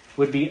name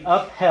would be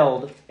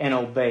upheld and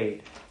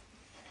obeyed.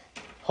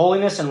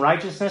 Holiness and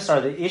righteousness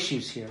are the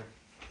issues here.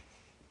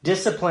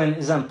 Discipline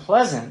is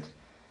unpleasant,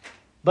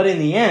 but in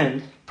the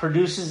end,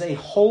 produces a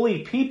holy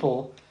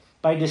people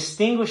by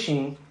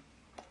distinguishing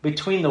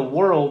between the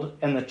world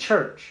and the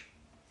church.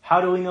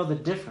 How do we know the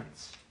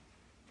difference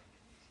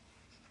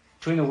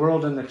between the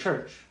world and the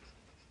church?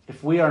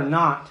 If we are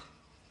not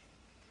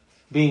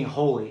being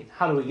holy,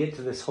 how do we get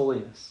to this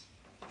holiness?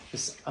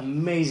 This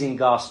amazing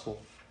gospel.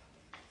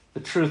 The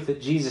truth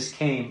that Jesus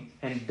came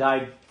and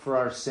died for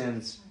our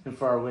sins and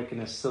for our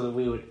wickedness so that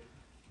we would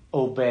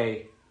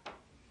obey,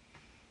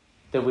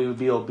 that we would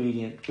be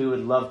obedient, we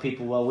would love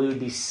people well, we would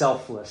be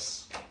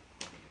selfless.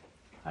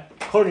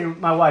 Courtney,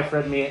 my wife,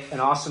 read me an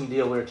awesome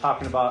deal. We were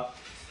talking about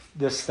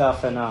this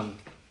stuff, and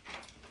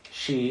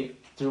she,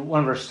 through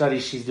one of her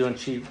studies she's doing,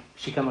 she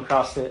come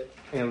across it,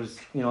 and it was,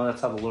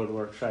 that's how the Lord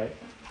works, right?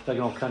 Like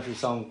an old country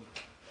song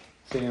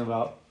singing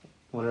about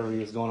whatever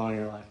is going on in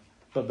your life,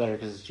 but better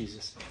because it's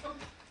Jesus.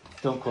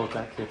 Don't quote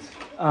that, kids.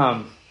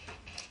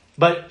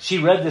 But she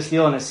read this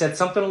deal, and it said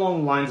something along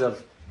the lines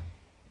of,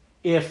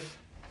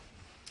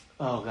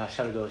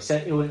 how'd it go?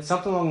 It went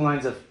something along the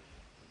lines of,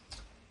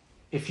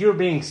 if you're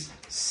being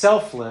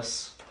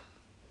selfless,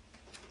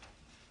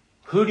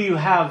 who do you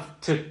have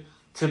to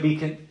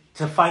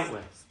fight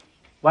with?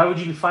 Why would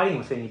you be fighting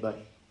with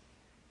anybody?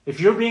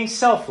 If you're being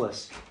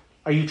selfless,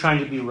 are you trying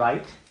to be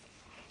right?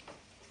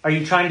 Are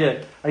you trying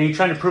to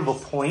prove a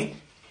point?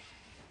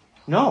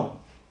 No.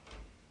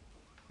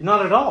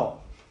 Not at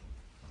all.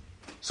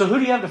 So who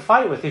do you have to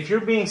fight with if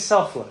you're being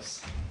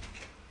selfless?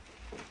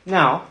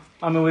 Now,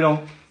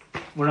 we're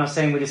not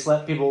saying we just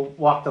let people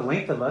walk the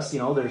length of us,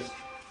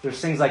 there's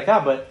things like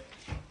that, but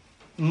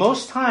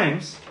most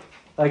times,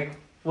 are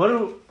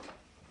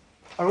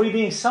we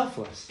being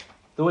selfless?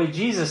 The way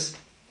Jesus,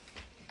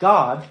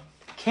 God,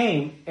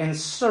 came and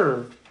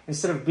served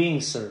instead of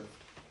being served.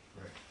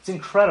 Right. It's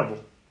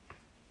incredible.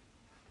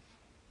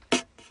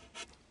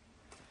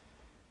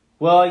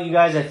 Well, you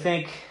guys, I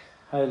think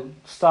I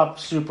stopped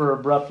super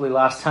abruptly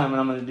last time, and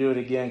I'm going to do it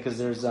again because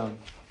there's a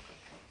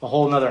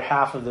whole another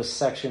half of this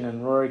section,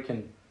 and Rory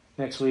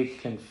next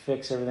week can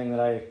fix everything that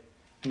I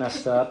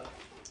messed up.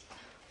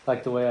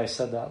 Like the way I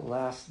said that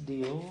last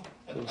deal.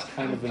 It was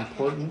kind of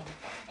important.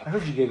 I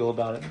heard you giggle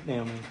about it,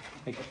 Naomi.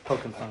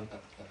 Poking fun.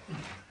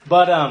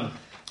 But,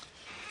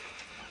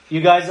 you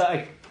guys,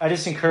 I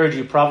just encourage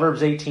you.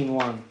 Proverbs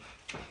 18:1.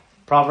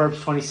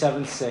 Proverbs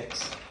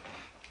 27:6.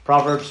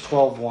 Proverbs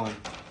 12:1.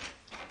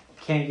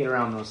 Can't get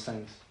around those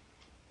things.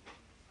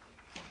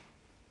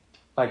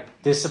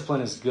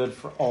 Discipline is good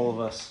for all of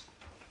us.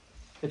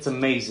 It's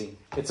amazing.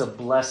 It's a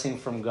blessing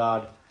from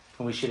God.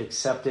 And we should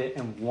accept it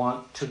and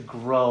want to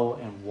grow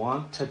and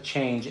want to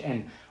change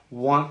and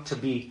want to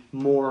be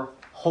more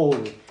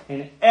holy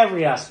in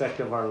every aspect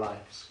of our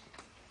lives.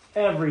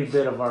 Every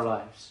bit of our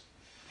lives.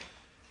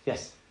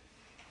 Yes?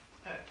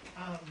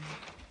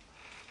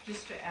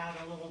 Just to add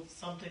a little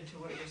something to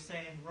what you're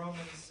saying,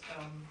 Romans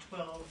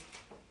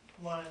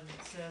 12:1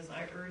 says,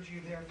 I urge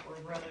you therefore,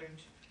 brethren,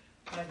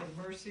 by the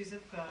mercies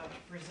of God,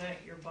 to present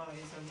your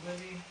bodies a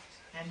living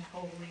and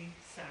holy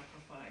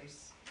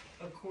sacrifice,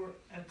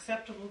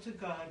 acceptable to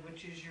God,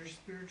 which is your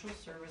spiritual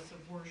service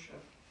of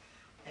worship.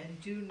 And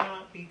do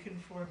not be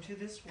conformed to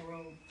this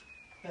world,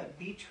 but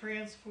be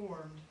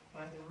transformed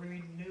by the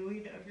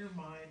renewing of your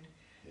mind,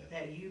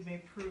 that you may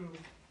prove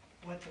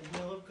what the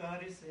will of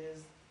God is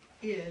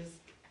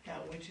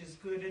that which is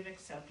good and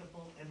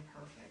acceptable and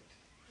perfect.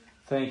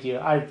 Thank you.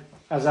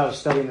 As I was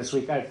studying this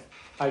week, I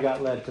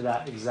got led to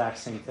that exact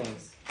same thing.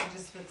 It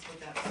just fits with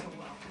that so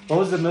well. What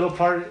was the middle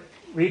part?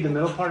 Read the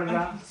middle part of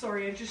that. I'm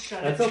sorry, I just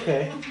shut That's it. That's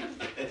okay.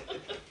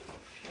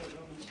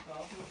 Romans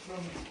 12.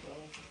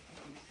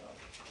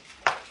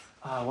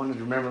 I wanted to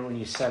remember when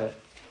you said it.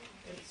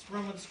 It's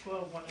Romans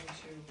 12:1 and 2.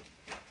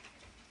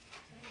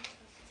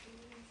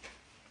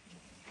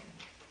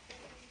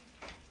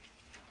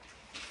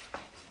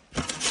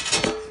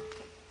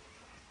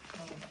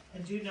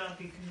 And do not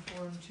be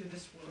conformed to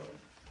this world,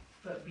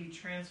 but be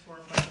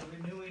transformed by the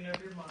renewing of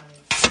your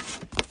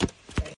mind,